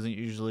usually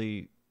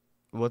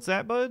What's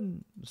that,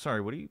 bud?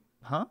 Sorry, what are you...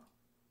 Huh?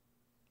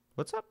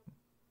 What's up?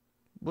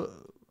 What?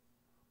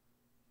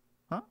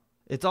 Huh?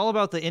 It's all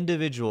about the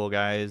individual,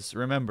 guys.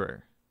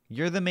 Remember,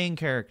 you're the main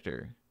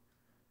character.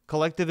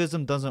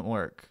 Collectivism doesn't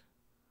work.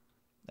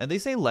 And they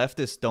say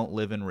leftists don't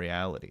live in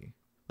reality.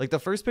 Like, the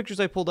first pictures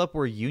I pulled up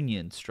were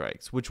union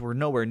strikes, which were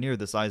nowhere near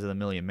the size of the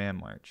Million Man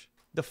March.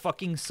 The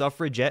fucking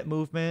suffragette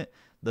movement,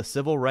 the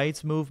civil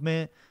rights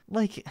movement,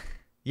 like...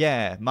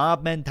 Yeah,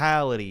 mob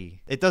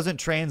mentality. It doesn't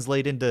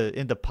translate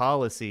into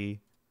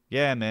policy.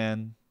 Yeah,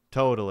 man.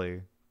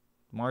 Totally.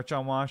 March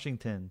on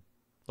Washington.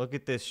 Look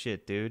at this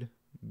shit, dude.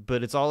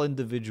 But it's all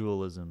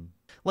individualism.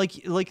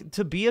 Like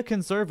to be a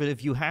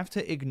conservative, you have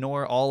to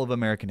ignore all of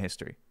American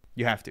history.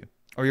 You have to.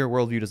 Or your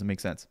worldview doesn't make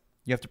sense.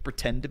 You have to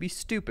pretend to be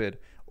stupid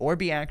or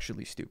be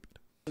actually stupid.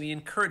 He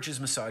encourages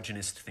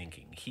misogynist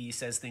thinking. He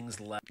says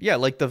things like... Yeah,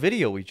 like the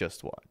video we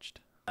just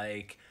watched.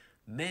 Like...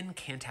 Men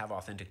can't have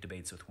authentic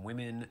debates with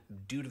women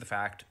due to the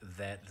fact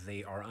that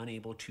they are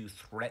unable to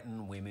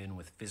threaten women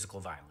with physical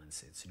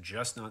violence. It's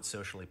just not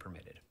socially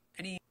permitted.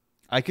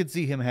 I could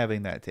see him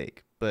having that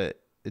take,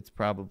 but it's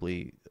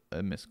probably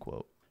a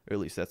misquote. Or at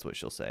least that's what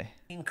she'll say.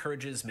 He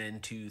encourages men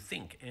to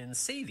think and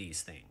say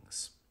these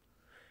things.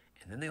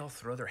 And then they all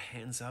throw their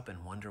hands up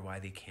and wonder why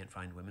they can't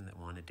find women that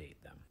want to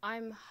date them.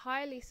 I'm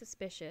highly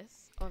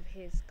suspicious of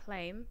his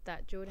claim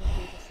that Jordan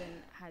Peterson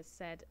has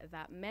said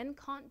that men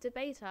can't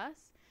debate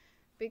us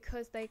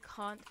because they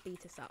can't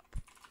beat us up.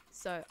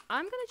 So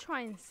I'm going to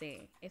try and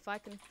see if I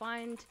can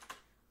find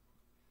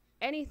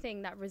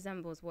anything that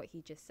resembles what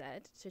he just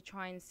said to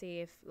try and see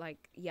if,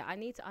 like, yeah, I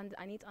need to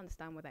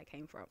understand where that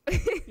came from.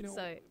 You know,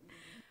 so,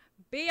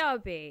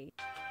 BRB.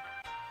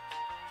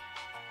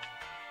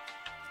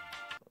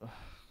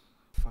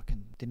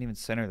 Fucking didn't even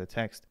center the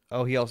text.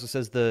 Oh, he also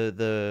says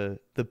the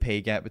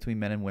pay gap between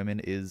men and women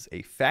is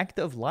a fact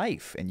of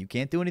life, and you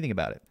can't do anything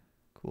about it.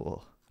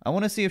 Cool. I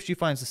want to see if she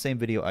finds the same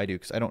video I do,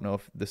 because I don't know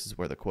if this is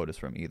where the quote is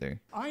from either.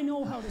 I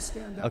know how to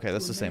stand up okay, to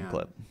that's a the same man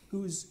clip.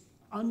 Who's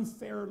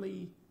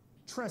unfairly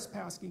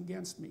trespassing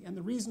against me. And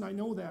the reason I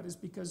know that is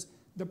because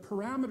the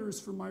parameters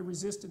for my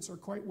resistance are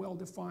quite well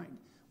defined,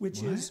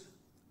 which is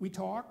we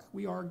talk,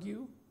 we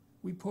argue,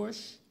 we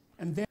push,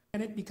 and then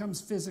it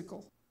becomes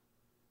physical.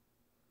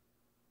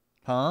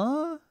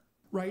 Huh?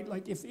 Right?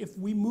 Like if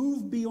we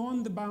move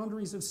beyond the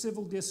boundaries of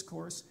civil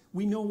discourse,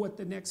 we know what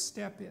the next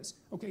step is.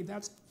 Okay,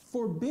 that's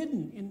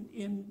forbidden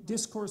in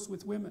discourse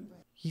with women.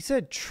 He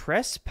said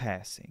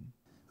trespassing.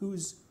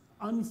 Who's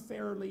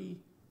unfairly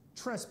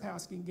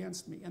trespassing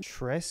against me. And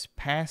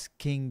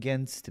trespassing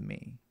against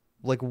me.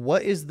 Like,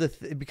 what is the...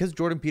 because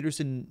Jordan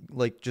Peterson,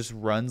 like, just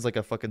runs like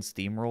a fucking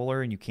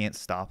steamroller and you can't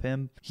stop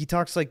him. He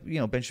talks like, you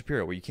know, Ben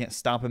Shapiro, where you can't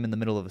stop him in the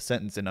middle of a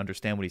sentence and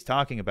understand what he's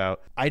talking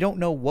about. I don't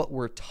know what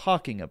we're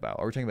talking about.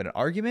 Are we talking about an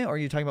argument, or are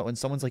you talking about when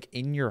someone's, like,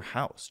 in your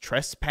house?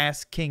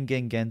 Trespassing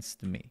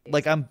against me.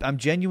 Like, I'm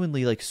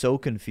genuinely, like, so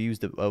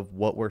confused of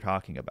what we're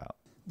talking about.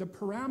 The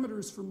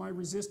parameters for my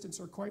resistance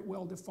are quite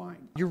well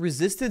defined. Your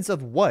resistance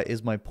of what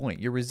is my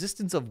point? Your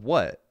resistance of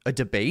what? A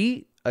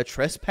debate? A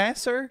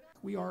trespasser?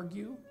 We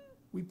argue.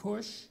 We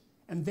push,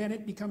 and then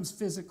it becomes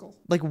physical.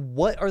 Like,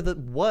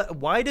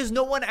 why does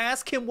no one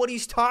ask him what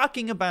he's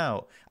talking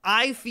about?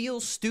 I feel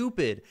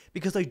stupid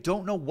because I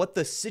don't know what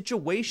the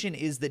situation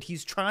is that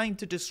he's trying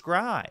to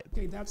describe.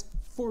 Okay, that's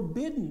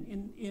forbidden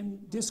in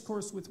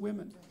discourse with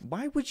women.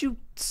 Why would you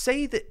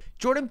say that?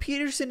 Jordan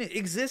Peterson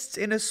exists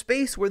in a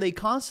space where they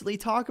constantly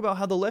talk about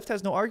how the left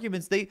has no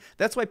arguments.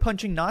 That's why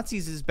punching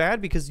Nazis is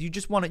bad, because you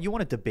want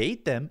to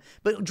debate them.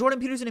 But Jordan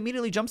Peterson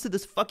immediately jumps to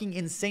this fucking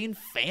insane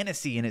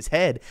fantasy in his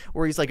head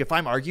where he's like, if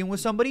I'm arguing with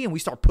somebody and we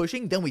start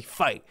pushing, then we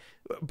fight.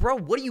 Bro,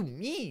 what do you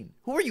mean?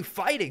 Who are you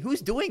fighting?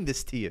 Who's doing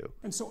this to you?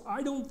 And so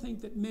I don't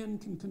think that men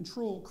can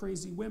control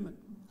crazy women.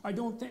 I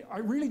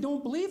really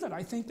don't believe it.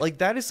 I think Like,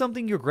 that is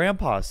something your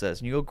grandpa says.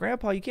 And you go,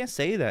 Grandpa, you can't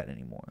say that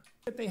anymore.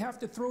 that they have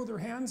to throw their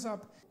hands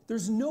up.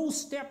 There's no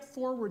step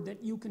forward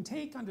that you can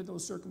take under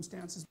those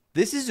circumstances.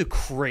 This is a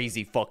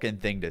crazy fucking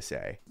thing to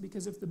say.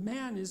 Because if the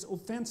man is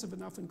offensive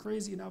enough and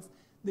crazy enough,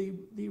 the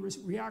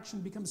reaction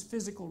becomes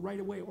physical right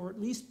away, or at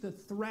least the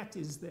threat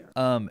is there.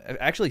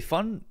 Actually,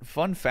 fun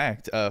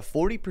fact,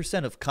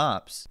 40%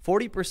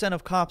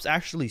 of cops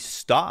actually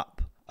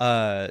stop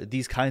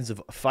these kinds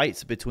of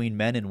fights between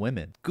men and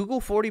women. Google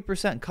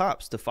 40%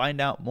 cops to find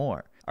out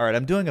more. All right,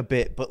 I'm doing a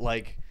bit, but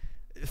like,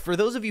 for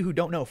those of you who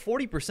don't know,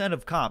 40%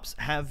 of cops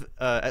have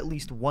at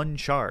least one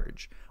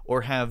charge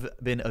or have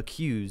been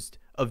accused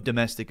of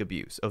domestic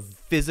abuse, of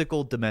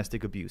physical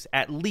domestic abuse.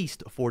 At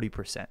least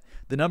 40%.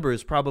 The number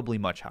is probably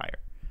much higher.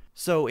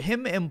 So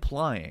him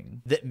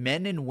implying that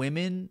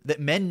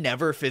men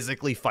never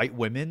physically fight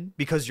women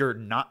because you're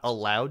not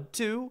allowed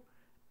to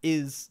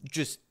is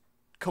just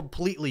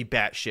completely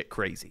batshit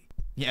crazy.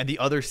 Yeah, and the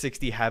other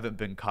 60 haven't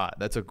been caught.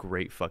 That's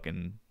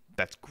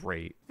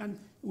great. And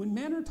when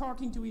men are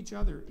talking to each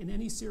other in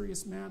any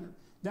serious manner,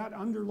 that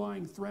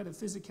underlying threat of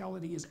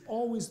physicality is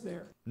always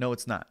there. No,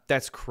 it's not.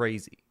 That's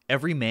crazy.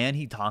 Every man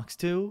he talks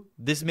to,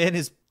 this man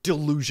is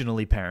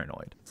delusionally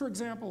paranoid. For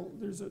example,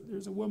 there's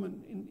a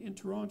woman in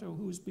Toronto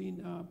who's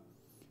been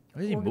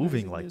Why is he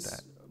moving like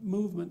that?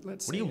 Movement,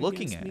 let's say, what are you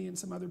looking against at? me and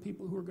some other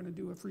people who are going to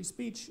do a free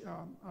speech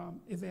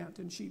event,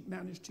 and she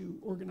managed to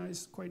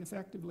organize quite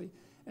effectively.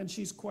 And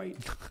she's quite...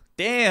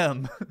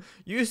 Damn!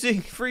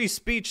 Using free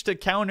speech to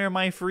counter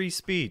my free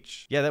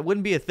speech. Yeah, that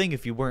wouldn't be a thing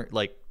if you weren't,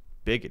 like,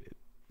 bigoted,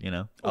 you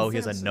know? Oh, he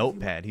has a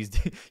notepad.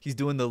 He's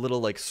doing the little,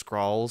 like,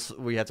 scrawls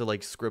where you have to,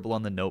 like, scribble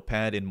on the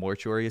notepad in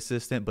Mortuary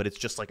Assistant, but it's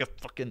just like a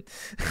fucking...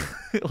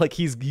 like,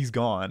 he's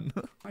gone.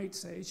 I'd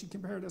say she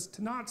compared us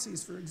to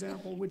Nazis, for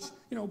example, which,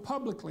 you know,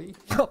 publicly...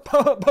 I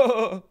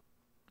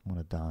want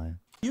to die.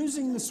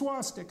 Using the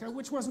swastika,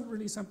 which wasn't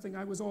really something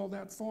I was all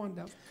that fond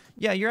of.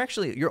 Yeah,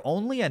 you're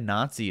only a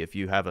Nazi if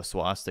you have a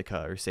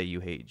swastika or say you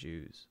hate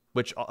Jews,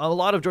 which a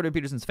lot of Jordan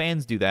Peterson's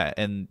fans do that.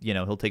 And, you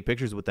know, he'll take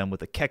pictures with them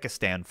with a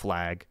Kekistan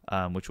flag,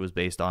 which was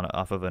based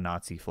off of a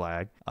Nazi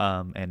flag,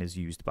 and is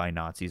used by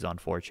Nazis on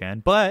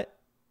 4chan. But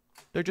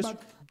they're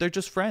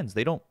just friends.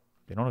 They don't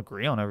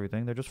agree on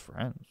everything. They're just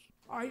friends.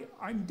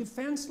 I'm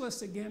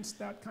defenseless against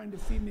that kind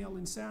of female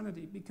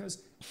insanity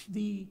because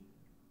the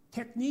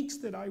techniques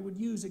that I would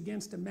use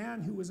against a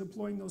man who was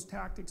employing those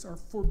tactics are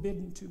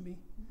forbidden to me.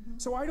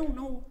 So I don't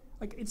know,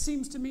 like, it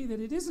seems to me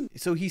that it isn't.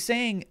 So he's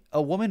saying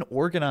a woman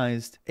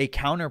organized a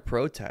counter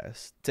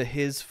protest to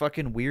his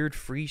fucking weird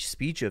free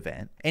speech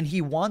event, and he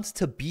wants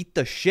to beat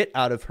the shit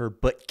out of her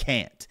but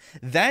can't.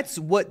 That's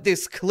what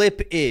this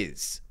clip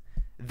is.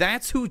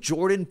 That's who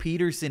Jordan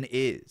Peterson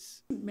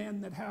is.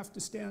 Men that have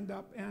to stand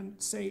up and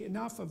say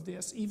enough of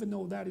this, even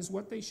though that is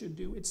what they should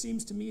do. It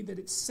seems to me that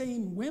it's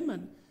sane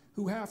women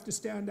who have to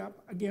stand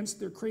up against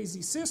their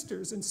crazy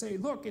sisters and say,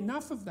 look,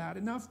 enough of that,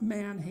 enough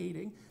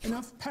man-hating,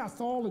 enough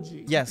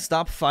pathology. Yeah,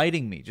 stop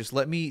fighting me. Just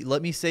let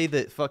me say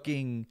that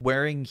fucking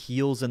wearing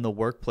heels in the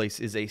workplace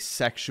is a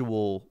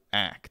sexual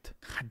act.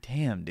 God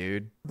damn,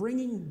 dude.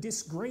 Bringing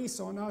disgrace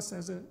on us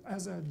as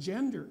a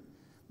gender.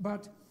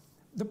 But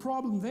the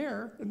problem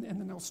there, and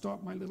then I'll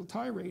stop my little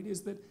tirade, is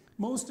that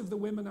most of the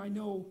women I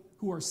know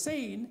who are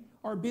sane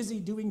are busy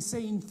doing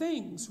sane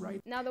things,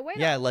 right? Now the way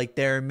like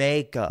their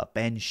makeup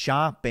and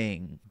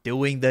shopping,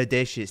 doing the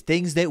dishes,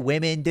 things that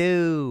women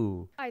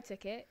do. I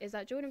took it is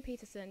that Jordan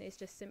Peterson is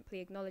just simply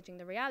acknowledging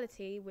the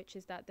reality, which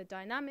is that the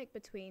dynamic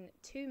between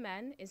two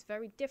men is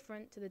very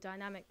different to the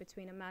dynamic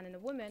between a man and a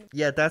woman.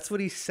 Yeah, that's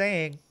what he's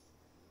saying.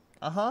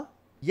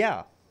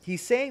 Yeah,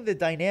 he's saying the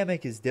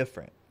dynamic is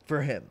different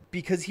for him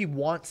because he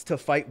wants to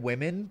fight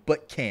women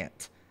but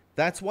can't.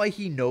 That's why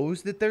he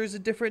knows that there's a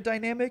different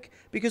dynamic,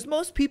 because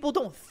most people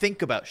don't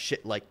think about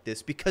shit like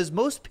this, because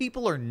most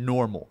people are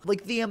normal.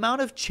 Like, the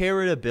amount of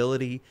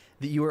charitability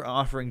that you are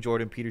offering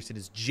Jordan Peterson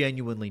is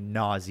genuinely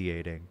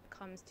nauseating.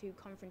 Comes to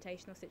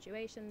confrontational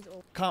situations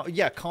or...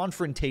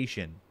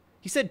 confrontation.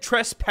 He said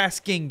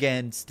trespassing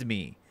against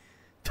me.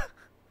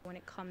 when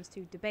it comes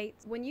to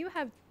debates, when you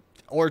have...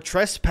 Or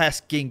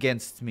trespassing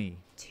against me.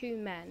 Two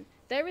men.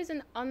 There is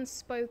an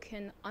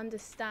unspoken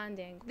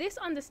understanding. This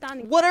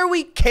understanding... What are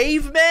we,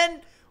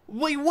 cavemen?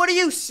 Wait, what do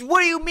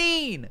you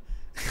mean?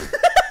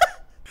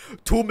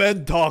 Two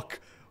men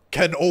talk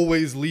can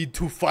always lead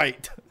to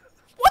fight.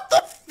 What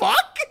the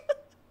fuck?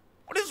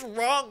 What is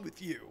wrong with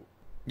you?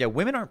 Yeah,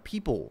 women aren't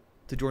people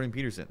to Jordan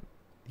Peterson.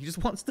 He just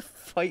wants to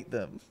fight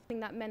them.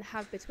 That men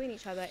have between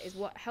each other is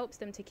what helps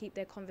them to keep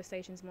their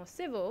conversations more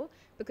civil,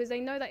 because they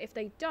know that if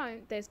they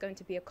don't, there's going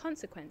to be a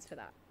consequence for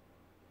that.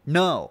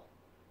 No,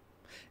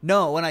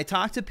 when I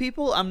talk to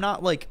people, I'm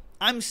not like,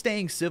 I'm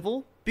staying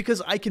civil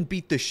because I can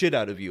beat the shit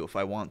out of you if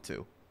I want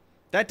to.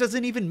 That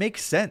doesn't even make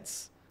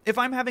sense. If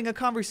I'm having a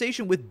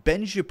conversation with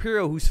Ben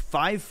Shapiro, who's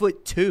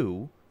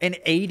 5'2" and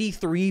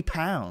 83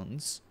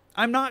 pounds,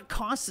 I'm not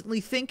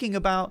constantly thinking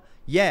about,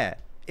 yeah,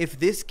 if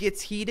this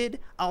gets heated,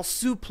 I'll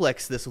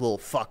suplex this little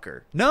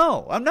fucker.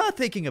 No, I'm not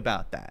thinking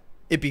about that.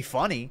 It'd be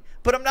funny,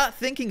 but I'm not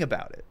thinking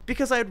about it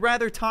because I'd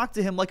rather talk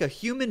to him like a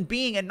human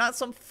being and not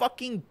some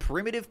fucking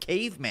primitive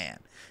caveman.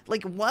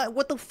 Like,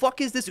 what the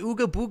fuck is this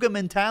ooga booga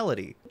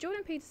mentality?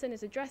 Jordan Peterson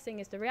is addressing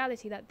is the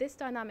reality that this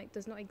dynamic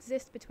does not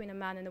exist between a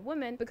man and a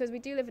woman, because we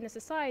do live in a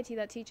society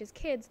that teaches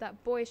kids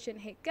that boys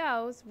shouldn't hit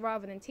girls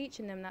rather than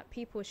teaching them that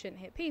people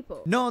shouldn't hit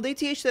people. No, they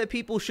teach that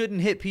people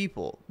shouldn't hit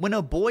people. When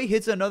a boy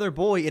hits another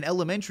boy in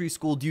elementary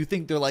school, do you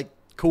think they're like,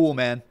 cool,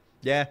 man?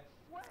 Yeah.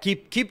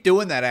 Keep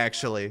doing that,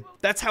 actually.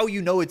 That's how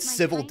you know it's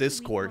civil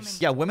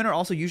discourse. Yeah, women are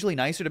also usually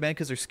nicer to men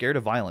because they're scared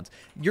of violence.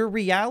 Your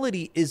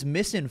reality is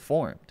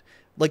misinformed.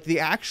 Like, the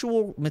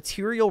actual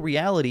material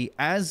reality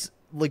as,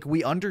 like,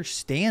 we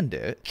understand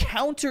it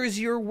counters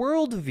your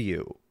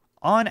worldview.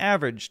 On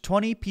average,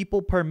 20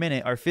 people per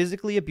minute are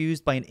physically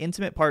abused by an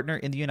intimate partner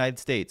in the United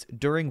States.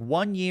 During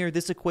 1 year,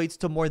 this equates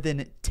to more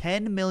than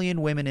 10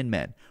 million women and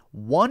men.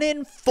 1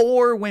 in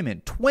 4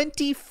 women,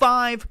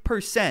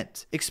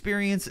 25%,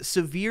 experience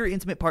severe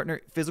intimate partner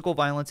physical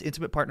violence,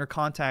 intimate partner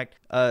contact,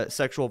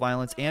 sexual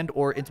violence, and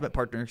or intimate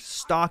partner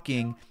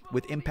stalking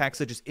with impacts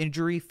such as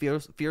injury,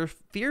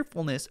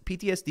 fearfulness,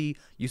 PTSD,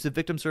 use of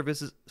victim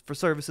services,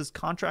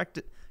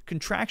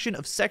 contraction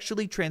of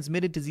sexually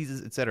transmitted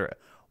diseases, etc.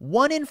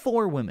 1 in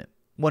 4 women,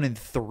 1 in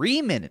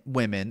 3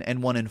 women,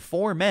 and 1 in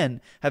 4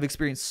 men have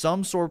experienced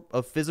some sort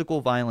of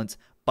physical violence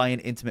by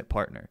an intimate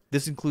partner.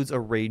 This includes a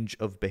range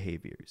of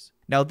behaviors.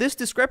 Now, this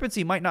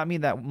discrepancy might not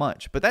mean that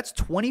much, but that's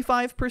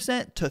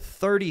 25% to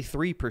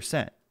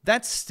 33%.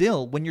 That's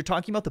still, when you're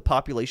talking about the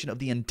population of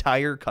the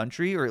entire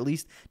country, or at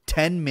least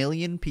 10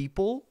 million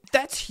people,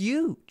 that's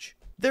huge.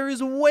 There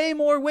is way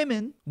more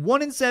women.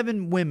 1 in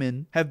 7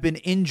 women have been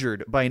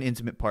injured by an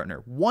intimate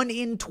partner. 1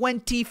 in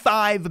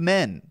 25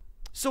 men.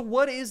 So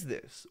what is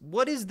this?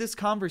 What is this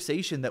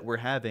conversation that we're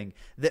having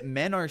that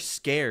men are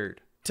scared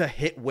to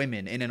hit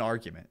women in an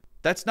argument?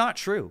 That's not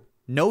true.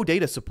 No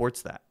data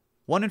supports that.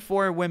 1 in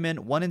 4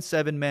 women, 1 in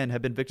 7 men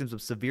have been victims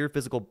of severe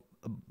physical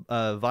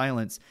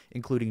violence,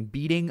 including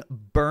beating,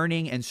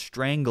 burning, and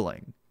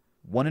strangling.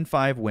 1 in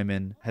 5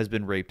 women has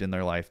been raped in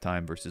their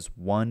lifetime versus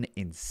 1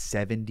 in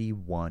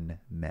 71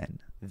 men.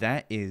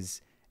 That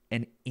is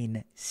an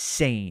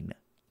insane,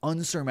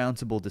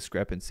 unsurmountable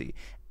discrepancy.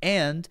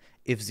 And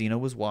if Xena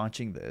was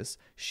watching this,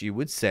 she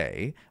would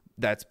say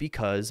that's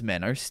because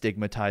men are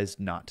stigmatized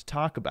not to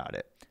talk about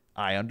it.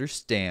 I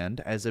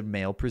understand as a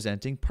male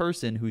presenting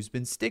person who's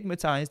been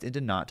stigmatized into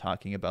not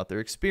talking about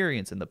their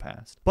experience in the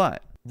past.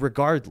 But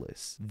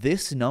regardless,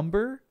 this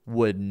number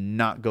would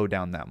not go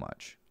down that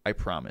much. I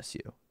promise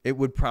you. It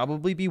would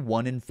probably be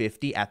 1 in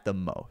 50 at the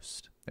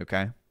most.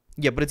 Okay?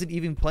 Yeah, but it's an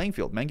even playing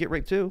field. Men get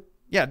raped too.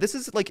 Yeah, this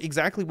is like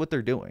exactly what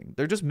they're doing.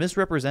 They're just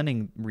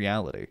misrepresenting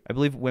reality. I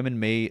believe women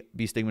may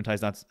be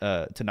stigmatized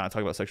to not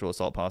talk about sexual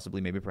assault, possibly,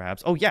 maybe,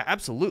 perhaps. Oh, yeah,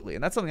 absolutely.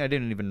 And that's something I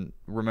didn't even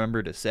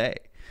remember to say.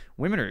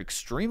 Women are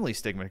extremely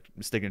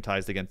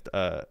stigmatized against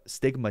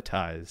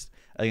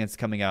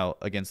coming out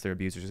against their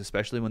abusers,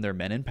 especially when they're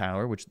men in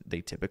power, which they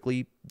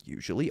typically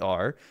usually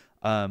are,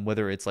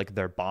 whether it's like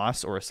their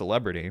boss or a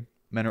celebrity.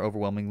 Men are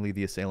overwhelmingly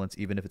the assailants,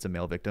 even if it's a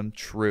male victim.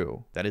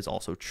 True. That is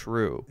also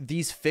true.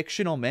 These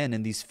fictional men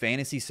in these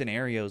fantasy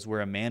scenarios where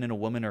a man and a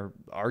woman are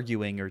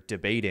arguing or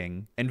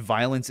debating and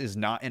violence is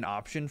not an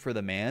option for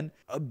the man,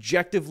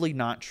 objectively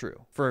not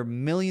true for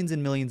millions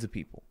and millions of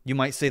people. You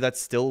might say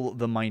that's still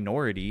the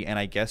minority, and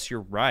I guess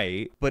you're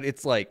right, but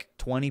it's like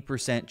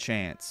 20%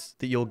 chance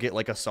that you'll get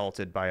like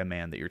assaulted by a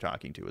man that you're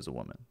talking to as a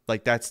woman.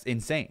 Like, that's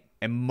insane.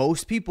 And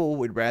most people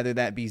would rather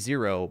that be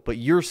 0, but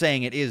you're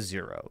saying it is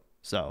 0.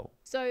 So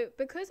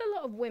because a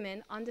lot of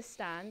women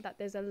understand that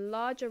there's a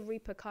larger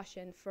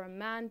repercussion for a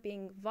man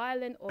being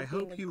violent or being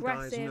aggressive. I hope you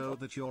guys know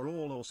that you're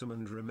all awesome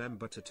and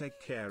remember to take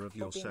care of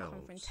yourselves.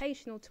 Being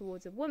confrontational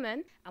towards a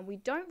woman, and we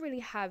don't really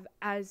have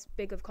as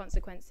big of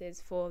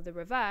consequences for the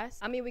reverse.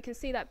 I mean, we can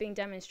see that being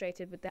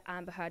demonstrated with the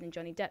Amber Heard and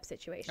Johnny Depp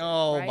situation.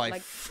 Oh, right? my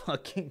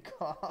fucking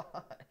God.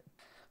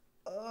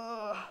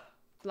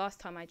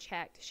 Last time I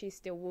checked, she's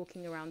still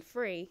walking around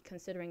free,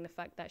 considering the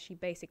fact that she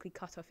basically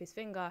cut off his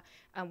finger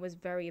and was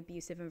very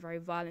abusive and very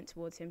violent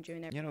towards him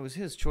during everything. You know, it was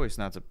his choice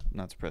not to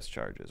press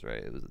charges,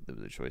 right? It was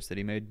a choice that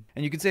he made,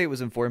 and you could say it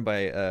was informed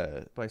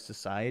by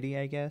society,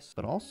 I guess,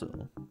 but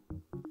also,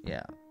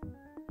 yeah.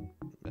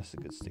 That's a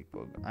good stick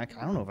book. I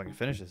don't know if I can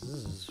finish this.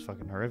 This is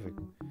fucking horrific.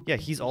 Yeah,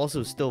 he's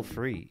also still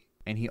free.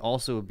 And he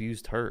also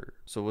abused her.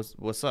 So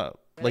what's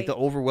up? Right. Like, the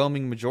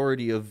overwhelming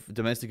majority of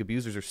domestic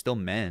abusers are still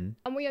men.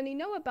 And we only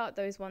know about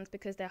those ones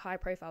because they're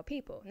high-profile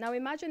people. Now,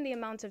 imagine the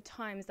amount of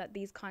times that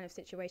these kind of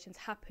situations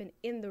happen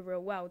in the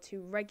real world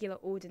to regular,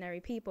 ordinary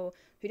people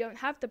who don't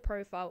have the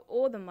profile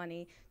or the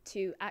money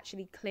to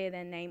actually clear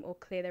their name or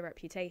clear their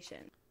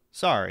reputation.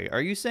 Sorry,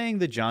 are you saying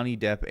the Johnny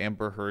Depp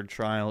Amber Heard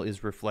trial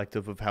is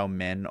reflective of how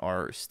men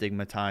are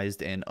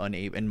stigmatized and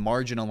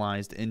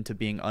marginalized into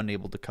being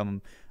unable to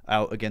come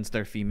out against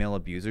their female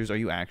abusers? Are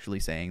you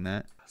actually saying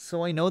that?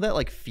 So I know that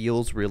like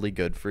feels really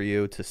good for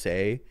you to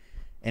say,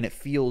 and it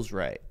feels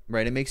right?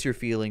 It makes your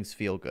feelings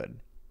feel good,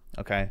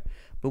 okay?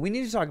 But we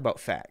need to talk about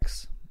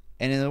facts.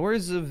 And in the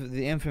words of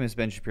the infamous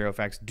Ben Shapiro,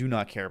 facts do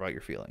not care about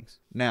your feelings.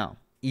 Now,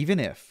 even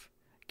if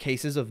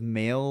cases of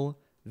male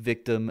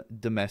victim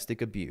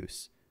domestic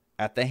abuse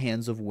at the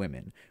hands of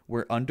women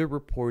were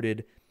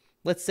underreported,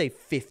 let's say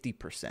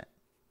 50%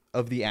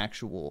 of the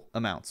actual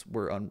amounts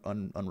were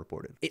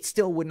unreported, it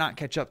still would not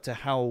catch up to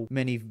how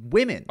many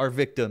women are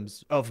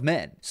victims of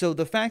men. So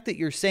the fact that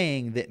you're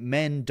saying that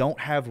men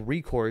don't have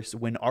recourse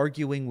when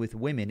arguing with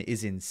women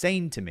is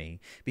insane to me,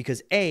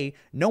 because A,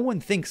 no one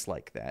thinks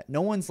like that.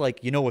 No one's like,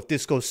 if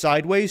this goes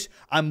sideways,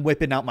 I'm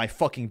whipping out my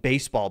fucking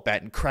baseball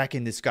bat and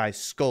cracking this guy's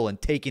skull and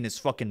taking his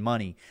fucking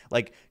money.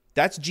 Like,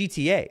 that's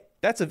GTA.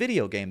 That's a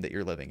video game that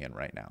you're living in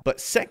right now. But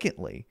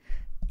secondly,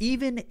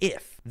 even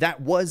if that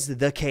was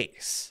the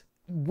case,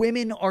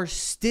 women are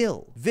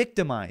still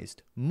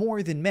victimized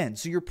more than men.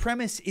 So your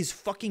premise is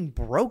fucking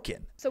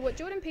broken. So what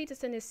Jordan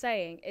Peterson is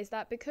saying is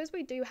that because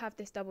we do have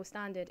this double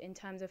standard in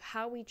terms of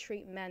how we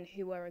treat men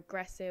who are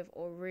aggressive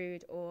or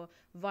rude or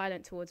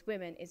violent towards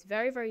women is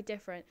very, very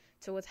different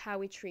towards how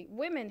we treat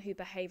women who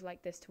behave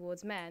like this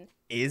towards men.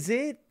 Is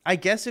it? I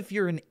guess if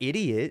you're an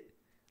idiot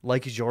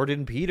like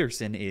Jordan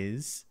Peterson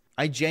is,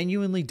 I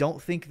genuinely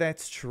don't think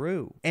that's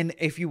true. And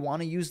if you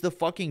want to use the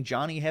fucking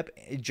Johnny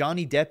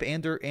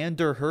Depp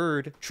Amber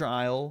Heard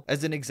trial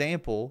as an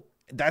example,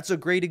 that's a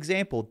great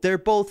example. They're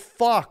both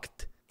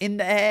fucked in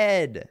the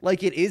head.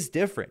 Like, it is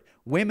different.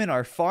 Women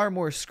are far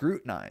more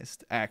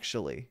scrutinized,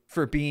 actually,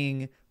 for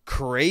being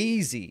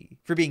crazy,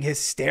 for being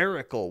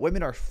hysterical.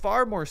 Women are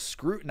far more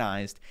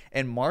scrutinized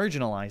and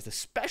marginalized,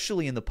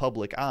 especially in the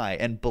public eye,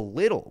 and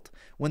belittled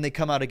when they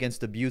come out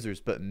against abusers.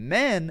 But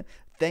men,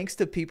 thanks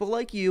to people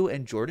like you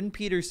and Jordan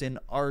Peterson,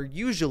 are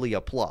usually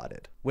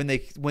applauded when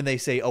they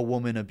say a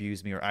woman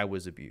abused me or I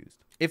was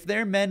abused. If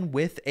they're men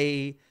with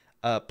a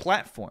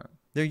platform,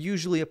 they're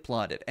usually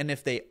applauded. And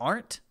if they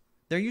aren't,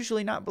 they're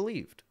usually not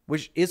believed,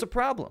 which is a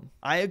problem.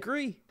 I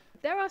agree.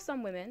 There are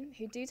some women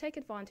who do take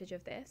advantage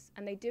of this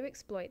and they do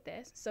exploit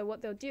this. So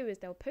what they'll do is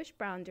they'll push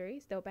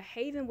boundaries, they'll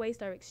behave in ways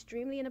that are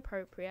extremely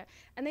inappropriate,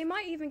 and they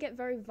might even get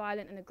very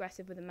violent and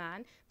aggressive with a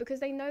man because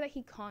they know that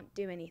he can't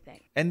do anything.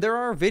 And there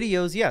are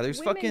videos, yeah, there's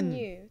Women fucking...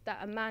 knew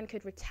that a man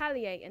could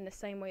retaliate in the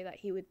same way that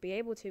he would be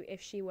able to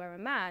if she were a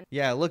man.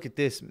 Yeah, look at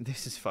this.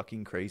 This is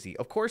fucking crazy.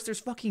 Of course,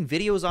 there's fucking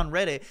videos on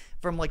Reddit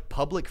from like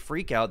public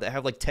freakout that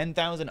have like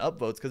 10,000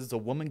 upvotes because it's a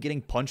woman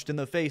getting punched in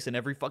the face and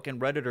every fucking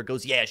Redditor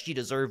goes, yeah, she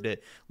deserved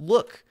it.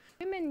 Look.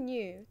 Women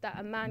knew that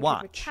a man Watch.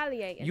 could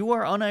retaliate. You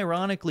are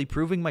unironically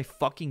proving my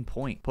fucking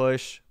point.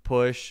 Push,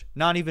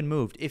 not even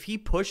moved. If he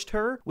pushed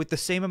her with the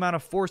same amount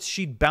of force,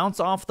 she'd bounce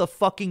off the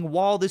fucking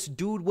wall. This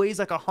dude weighs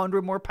like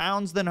 100 more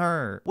pounds than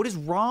her. What is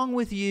wrong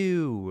with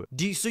you?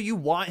 So you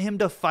want him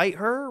to fight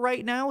her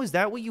right now? Is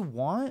that what you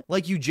want?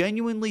 Like, you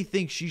genuinely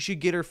think she should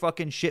get her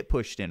fucking shit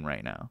pushed in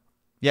right now?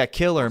 Yeah,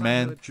 kill her,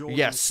 man.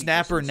 Yeah,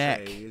 snap her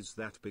neck. Is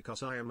that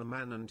because I am a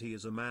man and he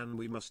is a man,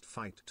 we must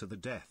fight to the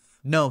death?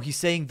 No, he's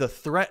saying the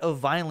threat of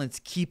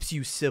violence keeps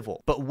you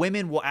civil, but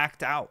women will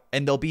act out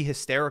and they'll be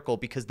hysterical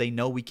because they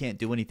know we can't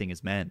do anything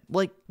as men.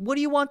 Like, what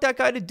do you want that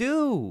guy to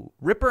do?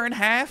 Rip her in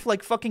half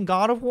like fucking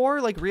God of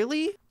War? Like,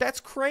 really? That's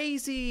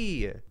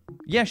crazy.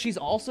 Yeah, she's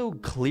also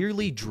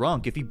clearly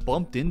drunk. If he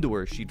bumped into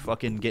her, she'd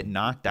fucking get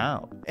knocked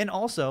out. And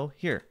also,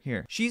 here.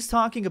 She's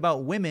talking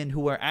about women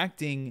who are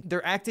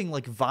they're acting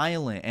like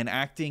violent and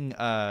acting,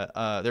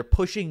 they're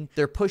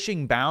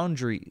pushing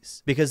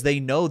boundaries because they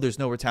know there's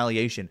no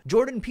retaliation.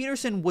 Jordan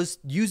Peterson was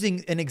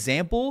using an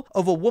example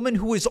of a woman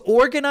who is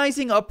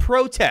organizing a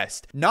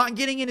protest, not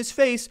getting in his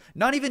face,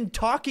 not even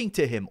talking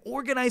to him,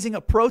 organizing a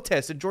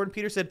protest. And Jordan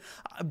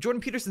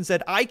Peterson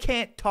said, I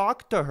can't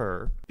talk to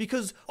her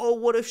because, oh,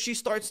 what if she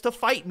starts to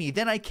fight me?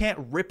 Then I can't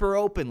rip her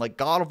open like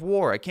God of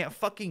War. I can't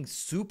fucking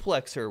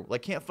suplex her. I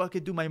can't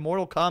fucking do my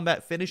Mortal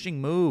Kombat finishing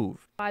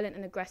move. Violent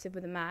and aggressive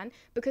with a man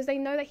because they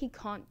know that he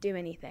can't do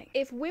anything.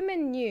 If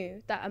women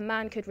knew that a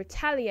man could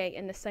retaliate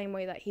in the same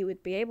way that he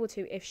would be able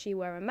to if she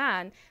were a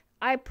man,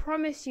 I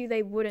promise you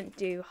they wouldn't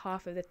do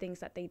half of the things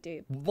that they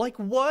do. Like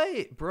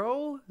what,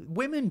 bro?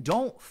 Women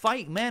don't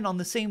fight men on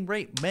the same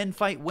rate men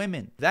fight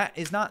women. That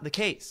is not the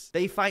case.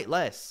 They fight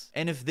less.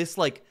 And if this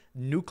like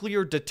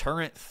nuclear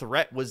deterrent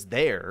threat was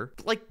there,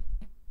 like,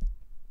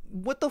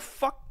 what the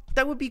fuck?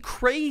 That would be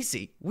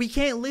crazy. We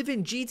can't live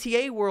in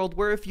GTA world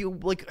where if you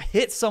like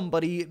hit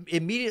somebody, it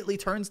immediately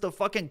turns to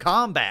fucking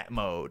combat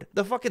mode.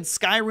 The fucking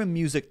Skyrim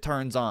music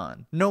turns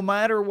on no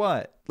matter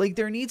what. Like,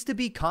 there needs to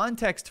be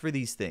context for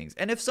these things.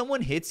 And if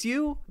someone hits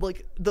you,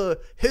 like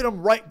hit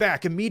them right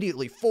back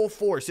immediately, full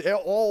force,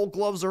 all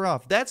gloves are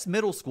off. That's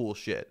middle school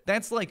shit.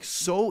 That's like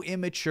so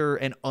immature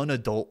and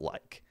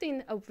unadult-like. I've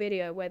seen a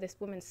video where this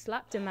woman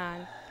slapped a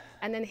man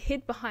and then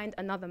hid behind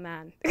another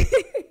man.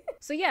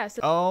 So yeah.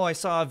 Oh, I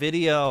saw a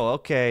video.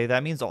 Okay,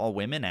 that means all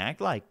women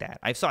act like that.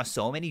 I saw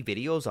so many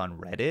videos on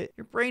Reddit.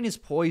 Your brain is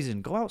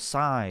poisoned. Go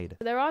outside.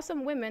 There are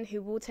some women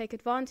who will take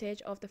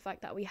advantage of the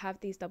fact that we have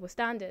these double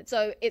standards.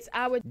 So it's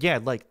our Yeah,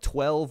 like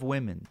 12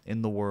 women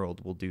in the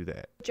world will do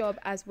that. job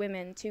as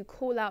women to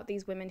call out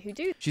these women who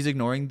do. She's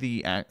ignoring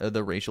the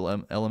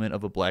racial element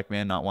of a black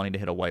man not wanting to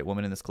hit a white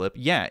woman in this clip.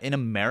 Yeah, in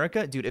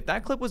America, dude, if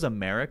that clip was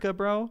America,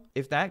 bro,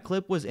 if that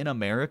clip was in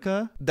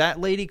America, that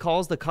lady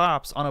calls the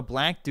cops on a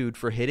black dude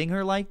for hitting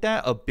her like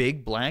that, a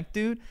big black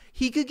dude,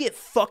 he could get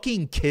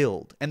fucking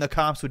killed and the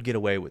cops would get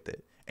away with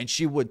it. And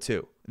she would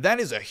too. That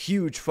is a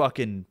huge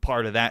fucking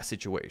part of that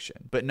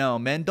situation. But no,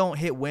 men don't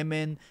hit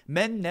women.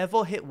 Men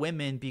never hit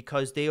women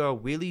because they are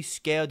really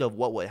scared of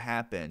what would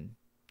happen.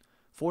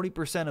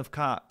 40% of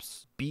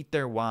cops beat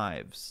their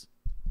wives,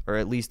 or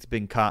at least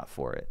been caught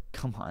for it.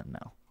 Come on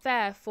now.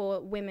 Fair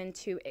for women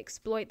to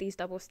exploit these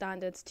double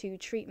standards, to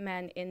treat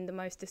men in the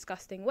most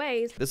disgusting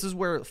ways. This is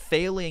where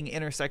failing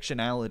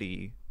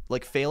intersectionality,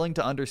 like failing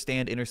to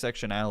understand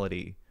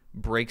intersectionality,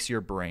 breaks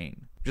your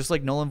brain. Just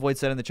like Nolan Void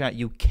said in the chat,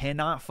 you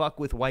cannot fuck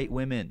with white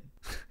women,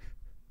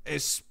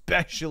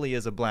 especially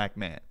as a black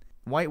man.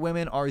 White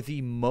women are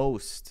the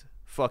most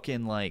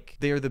fucking, like,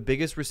 they are the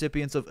biggest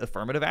recipients of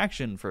affirmative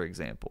action, for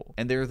example.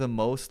 And they're the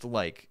most,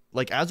 like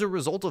as a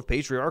result of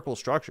patriarchal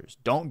structures,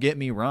 don't get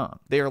me wrong,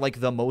 they are like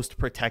the most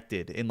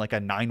protected in like a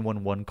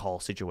 911 call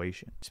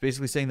situation. It's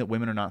basically saying that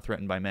women are not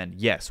threatened by men.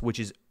 Yes, which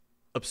is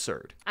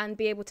absurd. And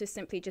be able to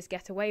simply just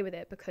get away with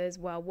it because,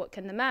 well, what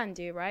can the man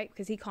do, right?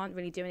 Because he can't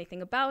really do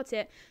anything about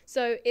it.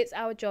 So it's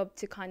our job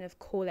to kind of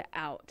call it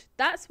out.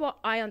 That's what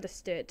I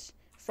understood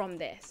from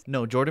this.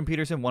 No, Jordan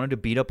Peterson wanted to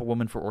beat up a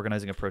woman for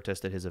organizing a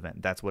protest at his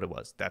event. That's what it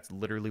was. That's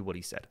literally what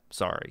he said.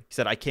 Sorry. He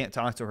said, I can't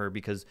talk to her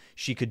because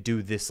she could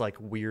do this like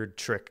weird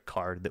trick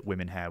card that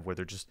women have where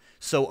they're just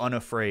so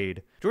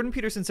unafraid. Jordan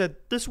Peterson said,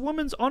 this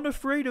woman's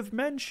unafraid of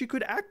men. She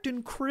could act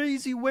in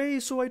crazy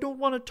ways, so I don't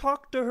want to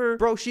talk to her.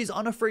 Bro, she's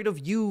unafraid of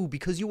you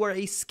because you are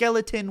a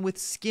skeleton with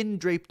skin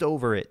draped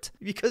over it.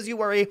 Because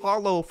you are a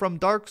hollow from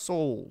Dark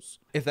Souls.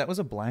 If that was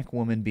a black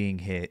woman being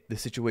hit, the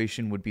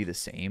situation would be the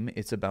same.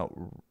 It's about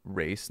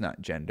race,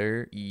 not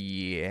gender.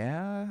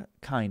 Yeah,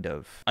 kind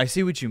of. I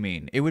see what you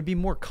mean. It would be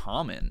more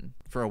common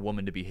for a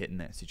woman to be hit in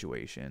that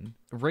situation.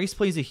 Race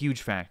plays a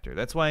huge factor.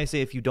 That's why I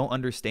say if you don't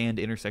understand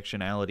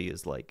intersectionality,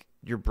 is like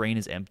your brain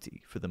is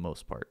empty for the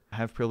most part. I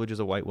have privilege as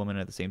a white woman,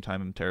 and at the same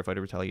time I'm terrified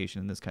of retaliation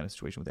in this kind of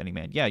situation with any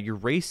man. Yeah, your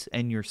race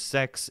and your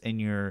sex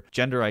and your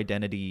gender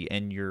identity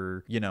and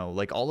your, you know,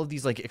 like all of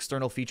these like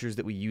external features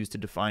that we use to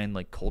define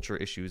like culture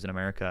issues in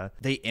America,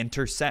 they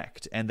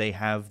intersect and they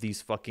have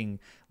these fucking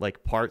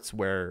like parts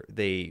where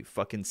they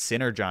fucking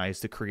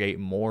synergize to create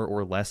more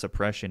or less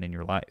oppression in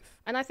your life.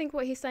 And I think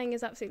what he's saying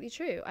is absolutely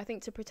true. I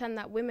think to pretend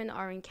that women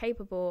are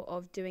incapable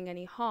of doing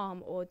any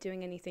harm or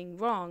doing anything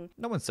wrong.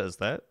 No one says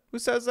that. Who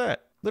says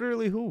that?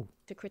 Literally who?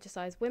 To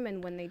criticize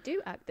women when they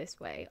do act this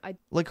way.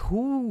 Like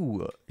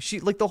who? She,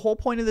 like, the whole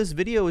point of this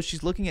video is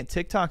she's looking at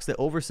TikToks that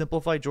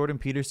oversimplify Jordan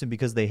Peterson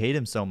because they hate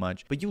him so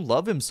much. But you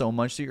love him so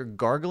much so you're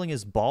gargling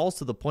his balls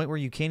to the point where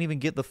you can't even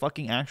get the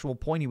fucking actual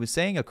point he was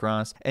saying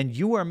across. And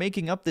you are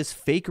making up this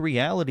fake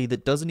reality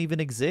that doesn't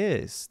even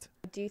exist.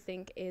 I do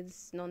think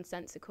is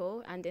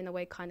nonsensical and in a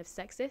way kind of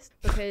sexist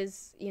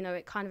because, you know,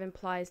 it kind of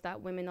implies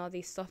that women are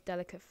these soft,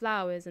 delicate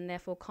flowers and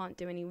therefore can't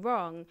do any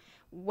wrong,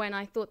 when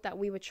I thought that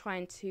we were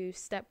trying to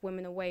step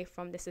women away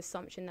from this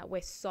assumption that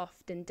we're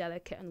soft and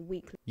delicate and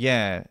weak.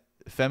 Yeah,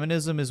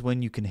 feminism is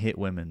when you can hit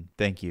women.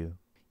 Thank you.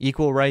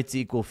 Equal rights,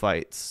 equal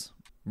fights.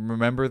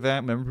 Remember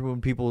that? Remember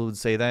when people would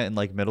say that in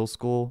like middle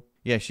school?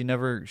 Yeah, she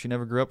never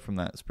grew up from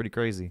that. It's pretty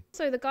crazy.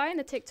 So the guy in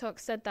the TikTok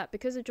said that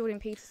because of Jordan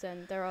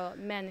Peterson, there are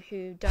men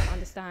who don't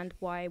understand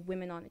why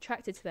women aren't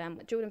attracted to them.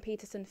 Jordan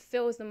Peterson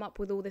fills them up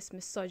with all this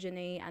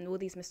misogyny and all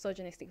these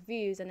misogynistic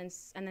views and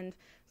then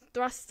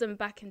thrusts them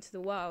back into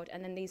the world,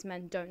 and then these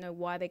men don't know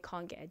why they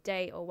can't get a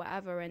date or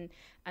whatever and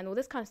all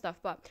this kind of stuff.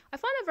 But I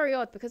find that very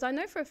odd because I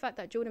know for a fact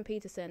that Jordan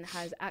Peterson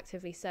has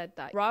actively said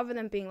that rather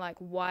than being like,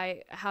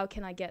 how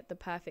can I get the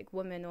perfect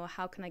woman or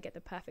how can I get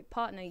the perfect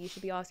partner, you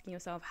should be asking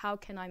yourself, how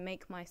can I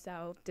make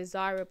myself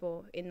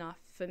desirable enough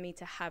for me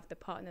to have the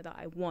partner that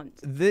I want?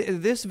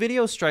 This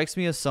video strikes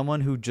me as someone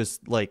who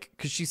just like,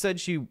 because she said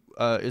she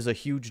is a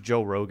huge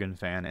Joe Rogan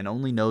fan and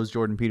only knows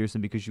Jordan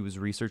Peterson because she was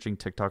researching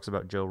TikToks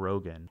about Joe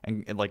Rogan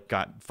and like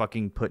got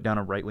fucking put down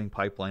a right-wing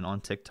pipeline on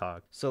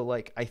TikTok. So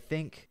like, I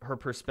think her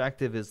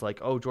perspective is like,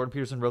 oh, Jordan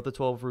Peterson wrote the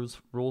 12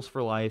 rules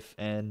for life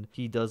and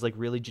he does like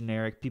really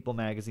generic People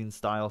magazine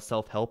style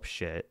self-help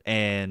shit,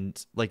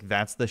 and like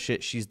that's the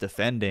shit she's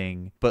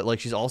defending, but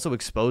like she's also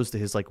exposed to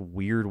his like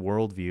weird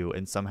worldview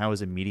and somehow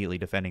is immediately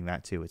defending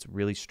that too. It's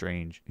really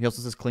strange. He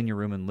also says clean your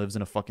room and lives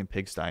in a fucking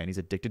pigsty and he's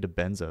addicted to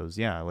benzos.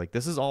 Yeah, like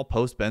this is all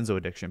post benzo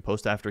addiction,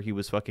 post after he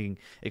was fucking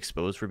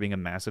exposed for being a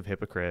massive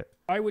hypocrite.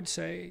 I would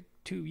say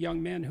to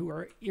young men who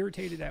are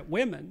irritated at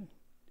women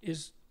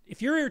is,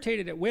 if you're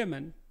irritated at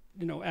women,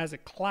 you know, as a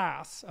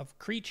class of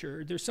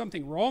creature, there's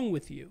something wrong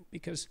with you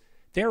because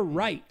they're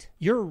right.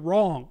 You're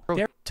wrong.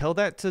 Tell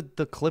that to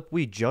the clip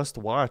we just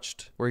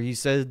watched where he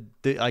said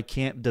that I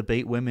can't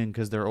debate women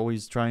because they're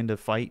always trying to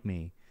fight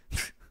me.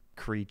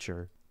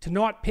 Creature. To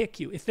not pick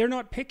you. If they're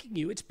not picking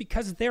you, it's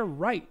because they're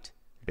right.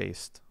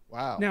 Based.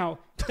 Wow. Now,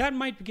 that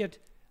might get...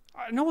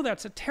 I know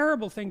that's a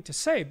terrible thing to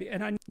say,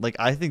 and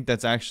I think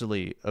that's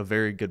actually a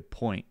very good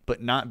point,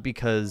 but not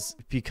because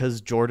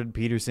Jordan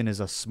Peterson is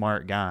a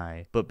smart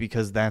guy, but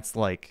because that's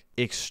like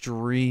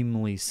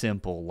extremely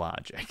simple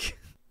logic.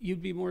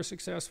 You'd be more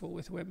successful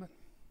with women.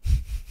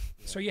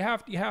 So you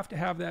have to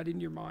have that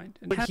in your mind.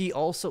 And But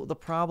the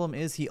problem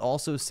is he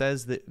also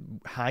says that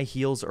high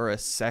heels are a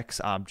sex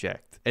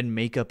object and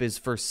makeup is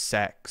for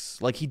sex.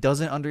 Like, he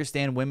doesn't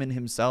understand women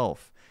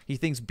himself. He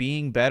thinks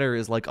being better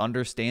is like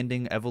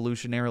understanding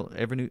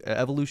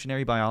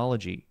evolutionary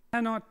biology.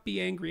 Cannot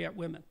be angry at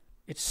women.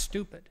 It's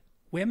stupid.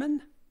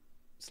 Women,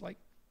 it's like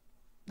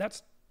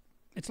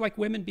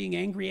women being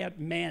angry at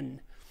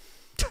men.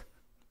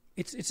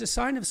 It's a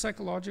sign of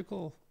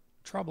psychological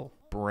trouble.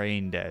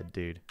 Brain dead,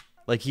 dude.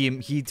 Like,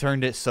 he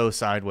turned it so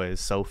sideways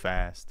so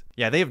fast.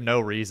 Yeah, they have no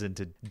reason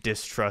to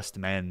distrust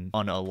men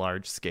on a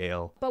large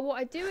scale. But what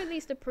I do at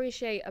least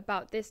appreciate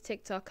about this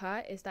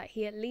TikToker is that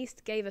he at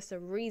least gave us a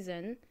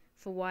reason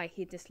for why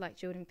he disliked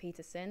Jordan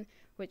Peterson,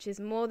 which is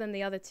more than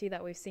the other two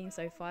that we've seen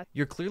so far.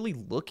 You're clearly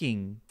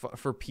looking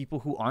for people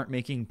who aren't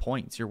making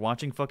points. You're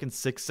watching fucking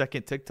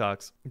 6-second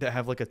TikToks that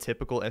have like a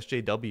typical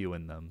SJW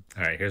in them.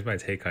 All right, here's my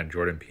take on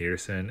Jordan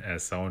Peterson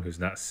as someone who's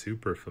not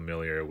super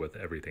familiar with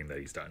everything that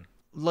he's done.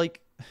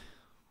 Like...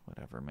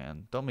 whatever,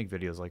 man. Don't make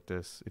videos like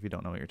this if you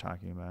don't know what you're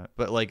talking about.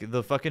 But like,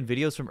 the fucking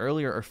videos from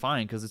earlier are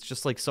fine because it's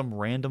just like some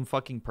random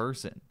fucking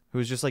person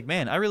who's just like,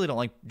 man, I really don't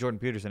like Jordan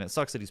Peterson. It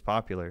sucks that he's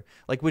popular.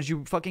 Like, would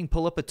you fucking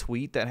pull up a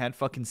tweet that had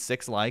fucking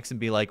 6 likes and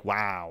be like,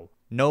 wow,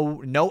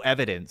 no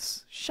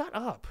evidence? Shut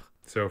up.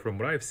 So from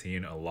what I've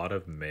seen, a lot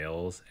of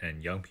males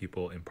and young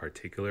people in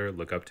particular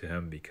look up to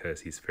him because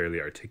he's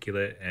fairly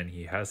articulate and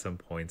he has some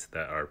points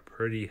that are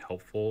pretty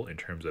helpful in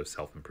terms of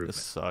self-improvement.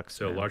 This sucks,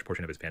 So man. a large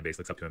portion of his fan base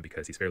looks up to him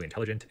because he's fairly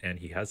intelligent and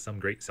he has some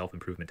great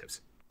self-improvement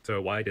tips. So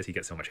why does he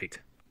get so much hate?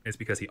 It's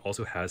because he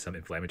also has some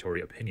inflammatory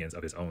opinions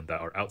of his own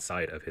that are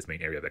outside of his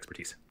main area of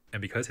expertise.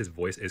 And because his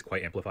voice is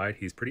quite amplified,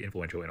 he's pretty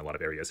influential in a lot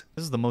of areas.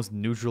 This is the most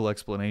neutral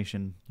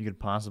explanation you could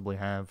possibly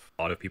have.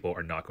 A lot of people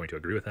are not going to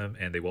agree with him,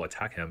 and they will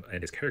attack him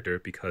and his character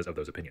because of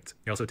those opinions.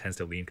 He also tends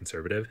to lean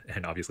conservative,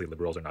 and obviously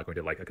liberals are not going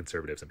to like a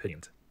conservative's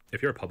opinions.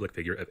 If you're a public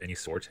figure of any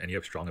sort and you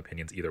have strong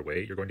opinions either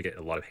way, you're going to get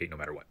a lot of hate no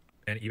matter what.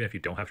 And even if you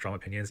don't have strong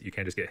opinions, you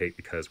can't just get hate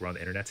because we're on the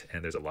internet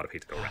and there's a lot of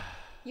hate to go around.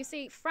 You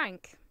see,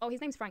 Frank. Oh, his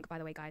name's Frank, by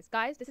the way, guys.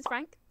 Guys, this is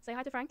Frank. Say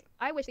hi to Frank.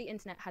 I wish the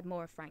internet had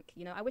more of Frank.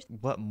 You know, I wish...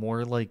 What,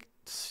 more like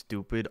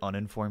stupid,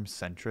 uninformed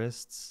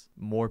centrists?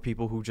 More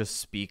people who just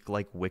speak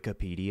like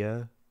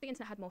Wikipedia? The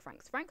internet had more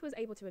Franks. Frank was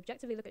able to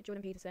objectively look at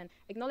Jordan Peterson,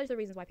 acknowledge the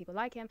reasons why people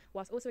like him,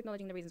 whilst also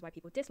acknowledging the reasons why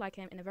people dislike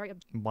him in a very...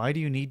 Why do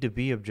you need to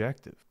be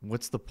objective?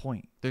 What's the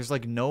point? There's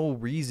like no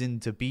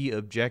reason to be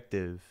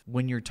objective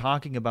when you're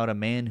talking about a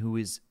man who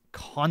is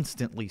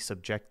constantly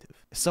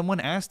subjective. Someone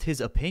asked his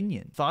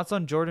opinion. Thoughts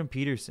on Jordan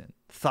Peterson.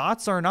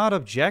 Thoughts are not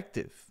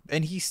objective.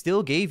 And he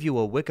still gave you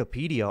a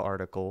Wikipedia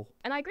article.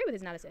 And I agree with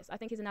his analysis. I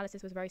think his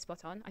analysis was very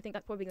spot on. I think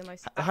that's probably the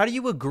most... How do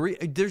you agree?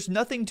 There's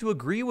nothing to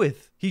agree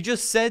with. He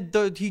just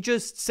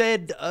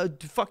said a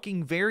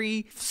fucking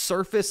very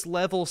surface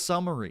level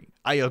summary.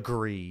 I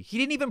agree. He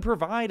didn't even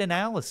provide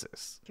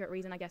analysis. Accurate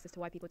reason, I guess, as to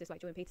why people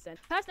dislike Jordan Peterson.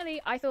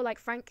 Personally, I feel like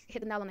Frank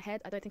hit the nail on the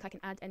head. I don't think I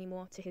can add any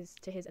more to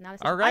his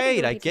analysis. All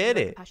right, I get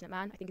it. He's a passionate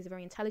man. I think he's a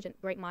very intelligent,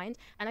 great mind,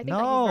 and I think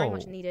that he's very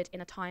much needed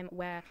in a time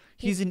where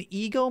he's an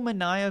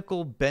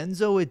egomaniacal,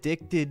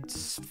 benzo-addicted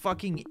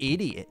fucking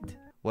idiot.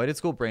 Why did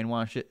school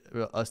brainwash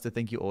us to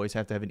think you always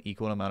have to have an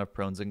equal amount of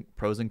pros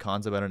and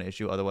cons about an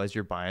issue, otherwise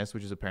you're biased,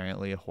 which is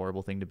apparently a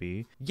horrible thing to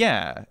be?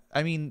 Yeah,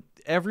 I mean,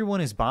 everyone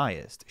is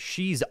biased.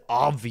 She's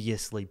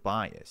obviously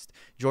biased.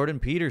 Jordan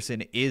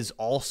Peterson is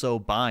also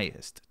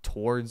biased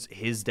towards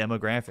his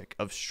demographic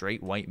of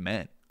straight white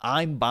men.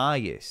 I'm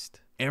biased.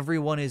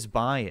 Everyone is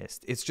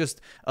biased. It's just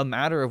a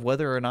matter of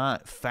whether or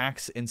not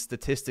facts and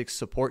statistics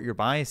support your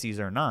biases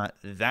or not.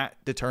 That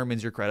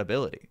determines your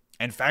credibility.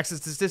 And facts and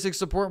statistics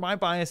support my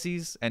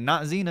biases and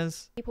not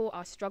Zena's. People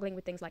are struggling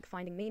with things like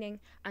finding meaning,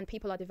 and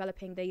people are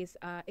developing these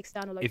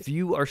external... If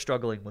you are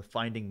struggling with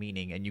finding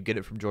meaning and you get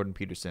it from Jordan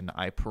Peterson,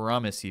 I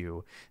promise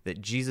you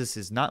that Jesus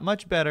is not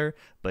much better,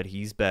 but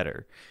he's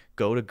better.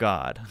 Go to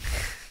God.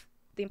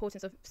 The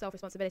importance of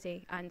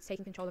self-responsibility and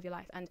taking control of your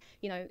life, and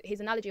you know, his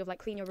analogy of like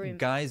clean your room.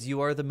 Guys, you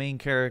are the main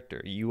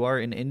character. You are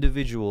an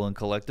individual, and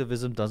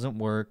collectivism doesn't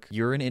work.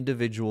 You're an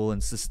individual,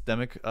 and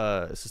systemic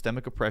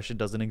oppression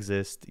doesn't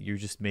exist. You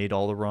just made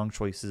all the wrong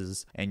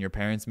choices, and your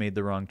parents made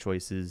the wrong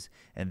choices,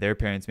 and their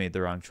parents made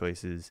the wrong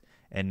choices,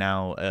 And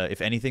now, if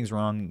anything's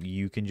wrong,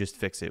 you can just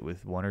fix it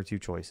with 1 or 2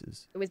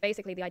 choices. It was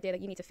basically the idea that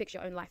you need to fix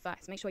your own life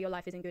first. Make sure your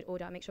life is in good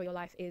order. Make sure your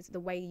life is the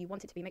way you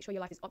want it to be. Make sure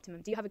your life is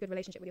optimum. Do you have a good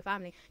relationship with your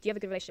family? Do you have a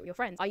good relationship with your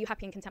friends? Are you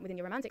happy and content within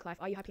your romantic life?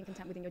 Are you happy and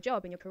content within your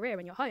job and your career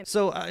and your home?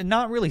 So,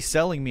 not really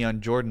selling me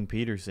on Jordan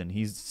Peterson.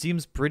 He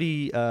seems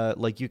pretty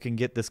like you can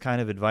get this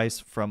kind of advice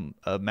from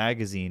a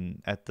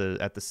magazine at the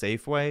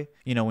Safeway.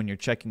 You know, when you're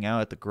checking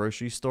out at the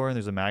grocery store and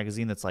there's a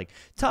magazine that's like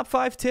top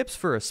 5 tips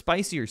for a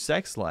spicier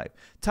sex life,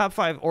 top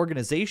 5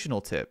 organizational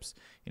tips.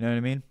 You know what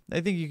I mean?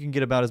 I think you can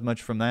get about as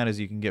much from that as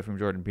you can get from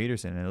Jordan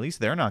Peterson. And at least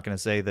they're not going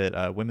to say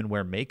that women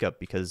wear makeup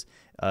because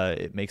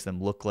it makes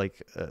them look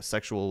like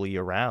sexually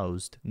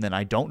aroused. And then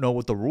I don't know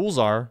what the rules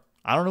are.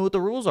 I don't know what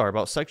the rules are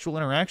about sexual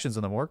interactions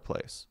in the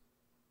workplace.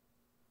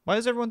 Why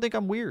does everyone think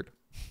I'm weird?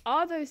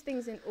 Are those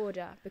things in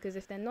order? Because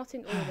if they're not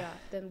in order,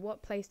 then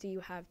what place do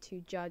you have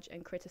to judge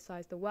and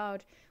criticize the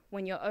world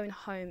when your own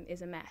home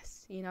is a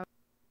mess? You know?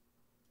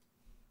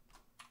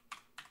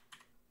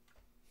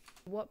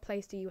 What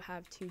place do you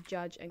have to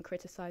judge and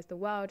criticize the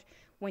world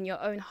when your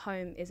own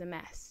home is a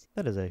mess?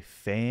 That is a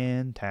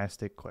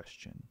fantastic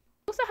question.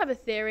 I also have a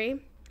theory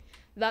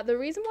that the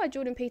reason why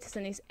Jordan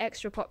Peterson is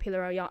extra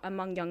popular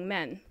among young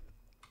men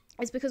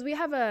is because we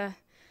have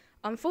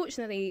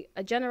unfortunately,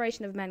 a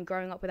generation of men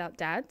growing up without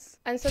dads.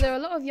 And so there are a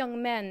lot of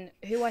young men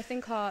who I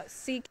think are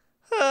seeking...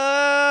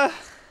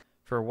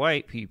 For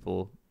white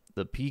people,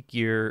 the peak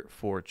year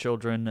for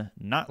children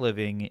not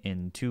living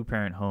in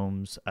 2-parent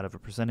homes out of a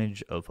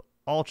percentage of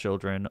all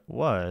children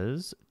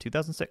was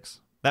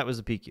 2006. That was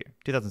the peak year,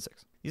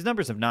 2006. These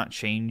numbers have not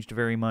changed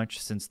very much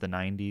since the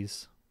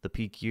 90s. The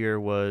peak year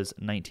was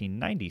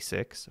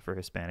 1996 for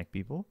Hispanic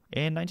people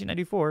and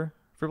 1994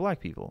 for black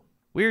people.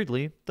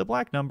 Weirdly, the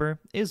black number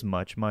is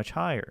much, much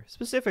higher.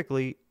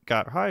 Specifically,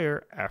 got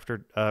higher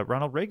after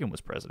Ronald Reagan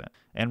was president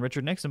and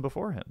Richard Nixon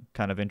before him.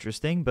 Kind of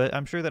interesting, but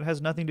I'm sure that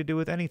has nothing to do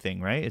with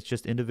anything, right? It's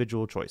just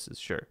individual choices,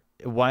 sure.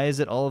 Why is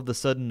it all of a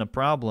sudden a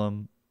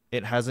problem?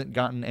 It hasn't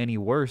gotten any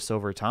worse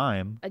over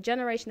time. A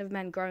generation of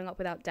men growing up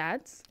without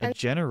dads. A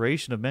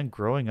generation of men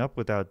growing up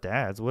without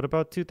dads? What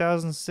about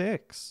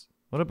 2006?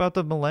 What about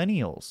the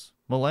millennials?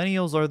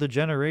 Millennials are the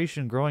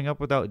generation growing up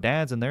without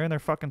dads, and they're in their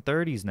fucking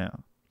 30s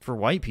now. For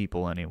white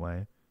people,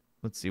 anyway.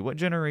 Let's see. What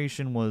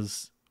generation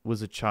was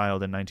a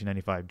child in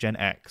 1995? Gen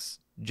X.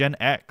 Gen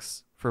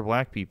X for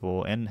black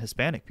people and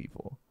Hispanic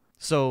people.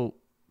 So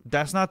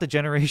that's not the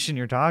generation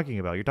you're talking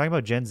about. You're talking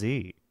about Gen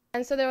Z.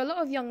 And so there are a lot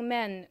of young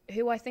men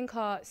who I think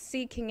are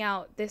seeking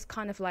out this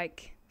kind of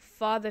like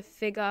father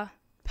figure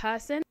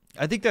person.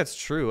 I think that's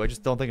true. I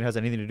just don't think it has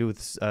anything to do with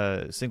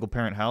single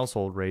parent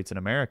household rates in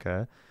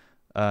America.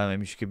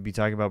 Maybe you could be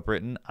talking about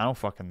Britain. I don't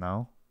fucking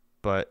know.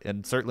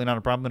 And certainly not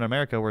a problem in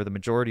America where the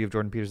majority of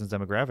Jordan Peterson's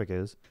demographic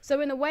is.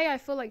 So in a way, I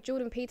feel like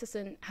Jordan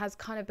Peterson has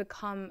kind of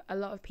become a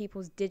lot of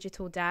people's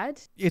digital dad.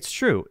 It's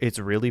true. It's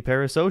really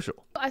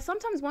parasocial. I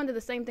sometimes wonder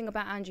the same thing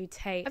about Andrew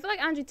Tate. I feel like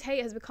Andrew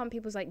Tate has become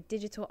people's like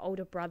digital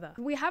older brother.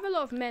 We have a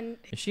lot of men...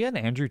 Is she an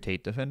Andrew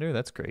Tate defender?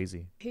 That's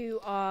crazy. ...who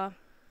are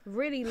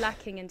really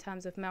lacking in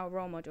terms of male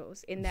role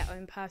models in their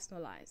own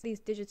personal lives. These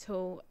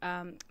digital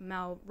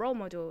male role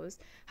models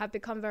have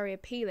become very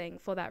appealing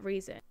for that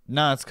reason.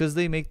 Nah, it's because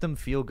they make them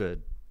feel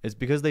good. It's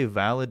because they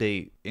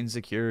validate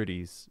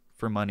insecurities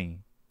for money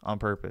on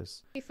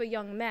purpose. For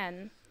young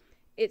men,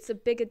 it's a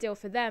bigger deal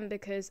for them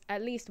because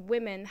at least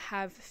women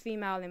have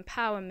female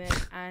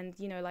empowerment and,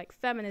 you know, like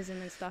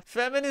feminism and stuff.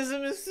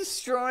 Feminism is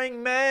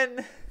destroying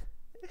men.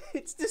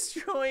 It's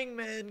destroying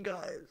men,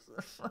 guys.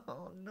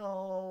 Oh,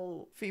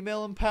 no.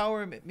 Female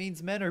empowerment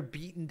means men are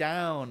beaten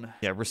down.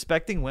 Yeah,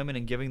 respecting women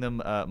and giving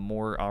them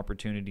more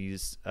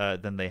opportunities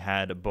than they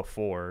had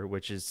before,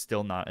 which is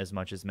still not as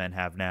much as men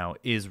have now,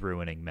 is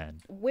ruining men.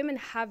 Women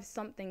have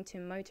something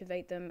to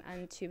motivate them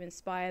and to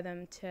inspire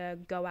them to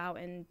go out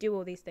and do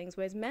all these things,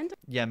 whereas men don't.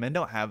 Yeah, men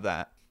don't have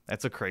that.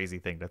 That's a crazy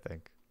thing to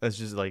think. That's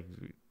just like,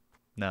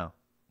 no,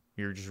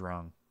 you're just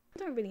wrong.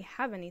 Don't really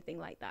have anything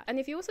like that. And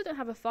if you also don't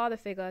have a father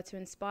figure to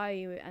inspire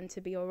you and to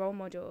be your role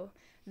model,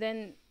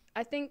 then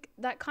I think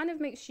that kind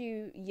of makes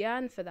you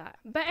yearn for that.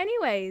 But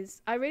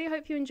anyways, I really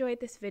hope you enjoyed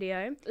this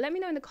video. Let me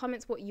know in the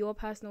comments what your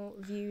personal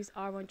views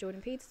are on Jordan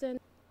Peterson.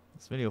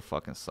 This video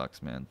fucking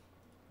sucks, man.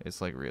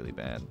 It's like really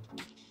bad.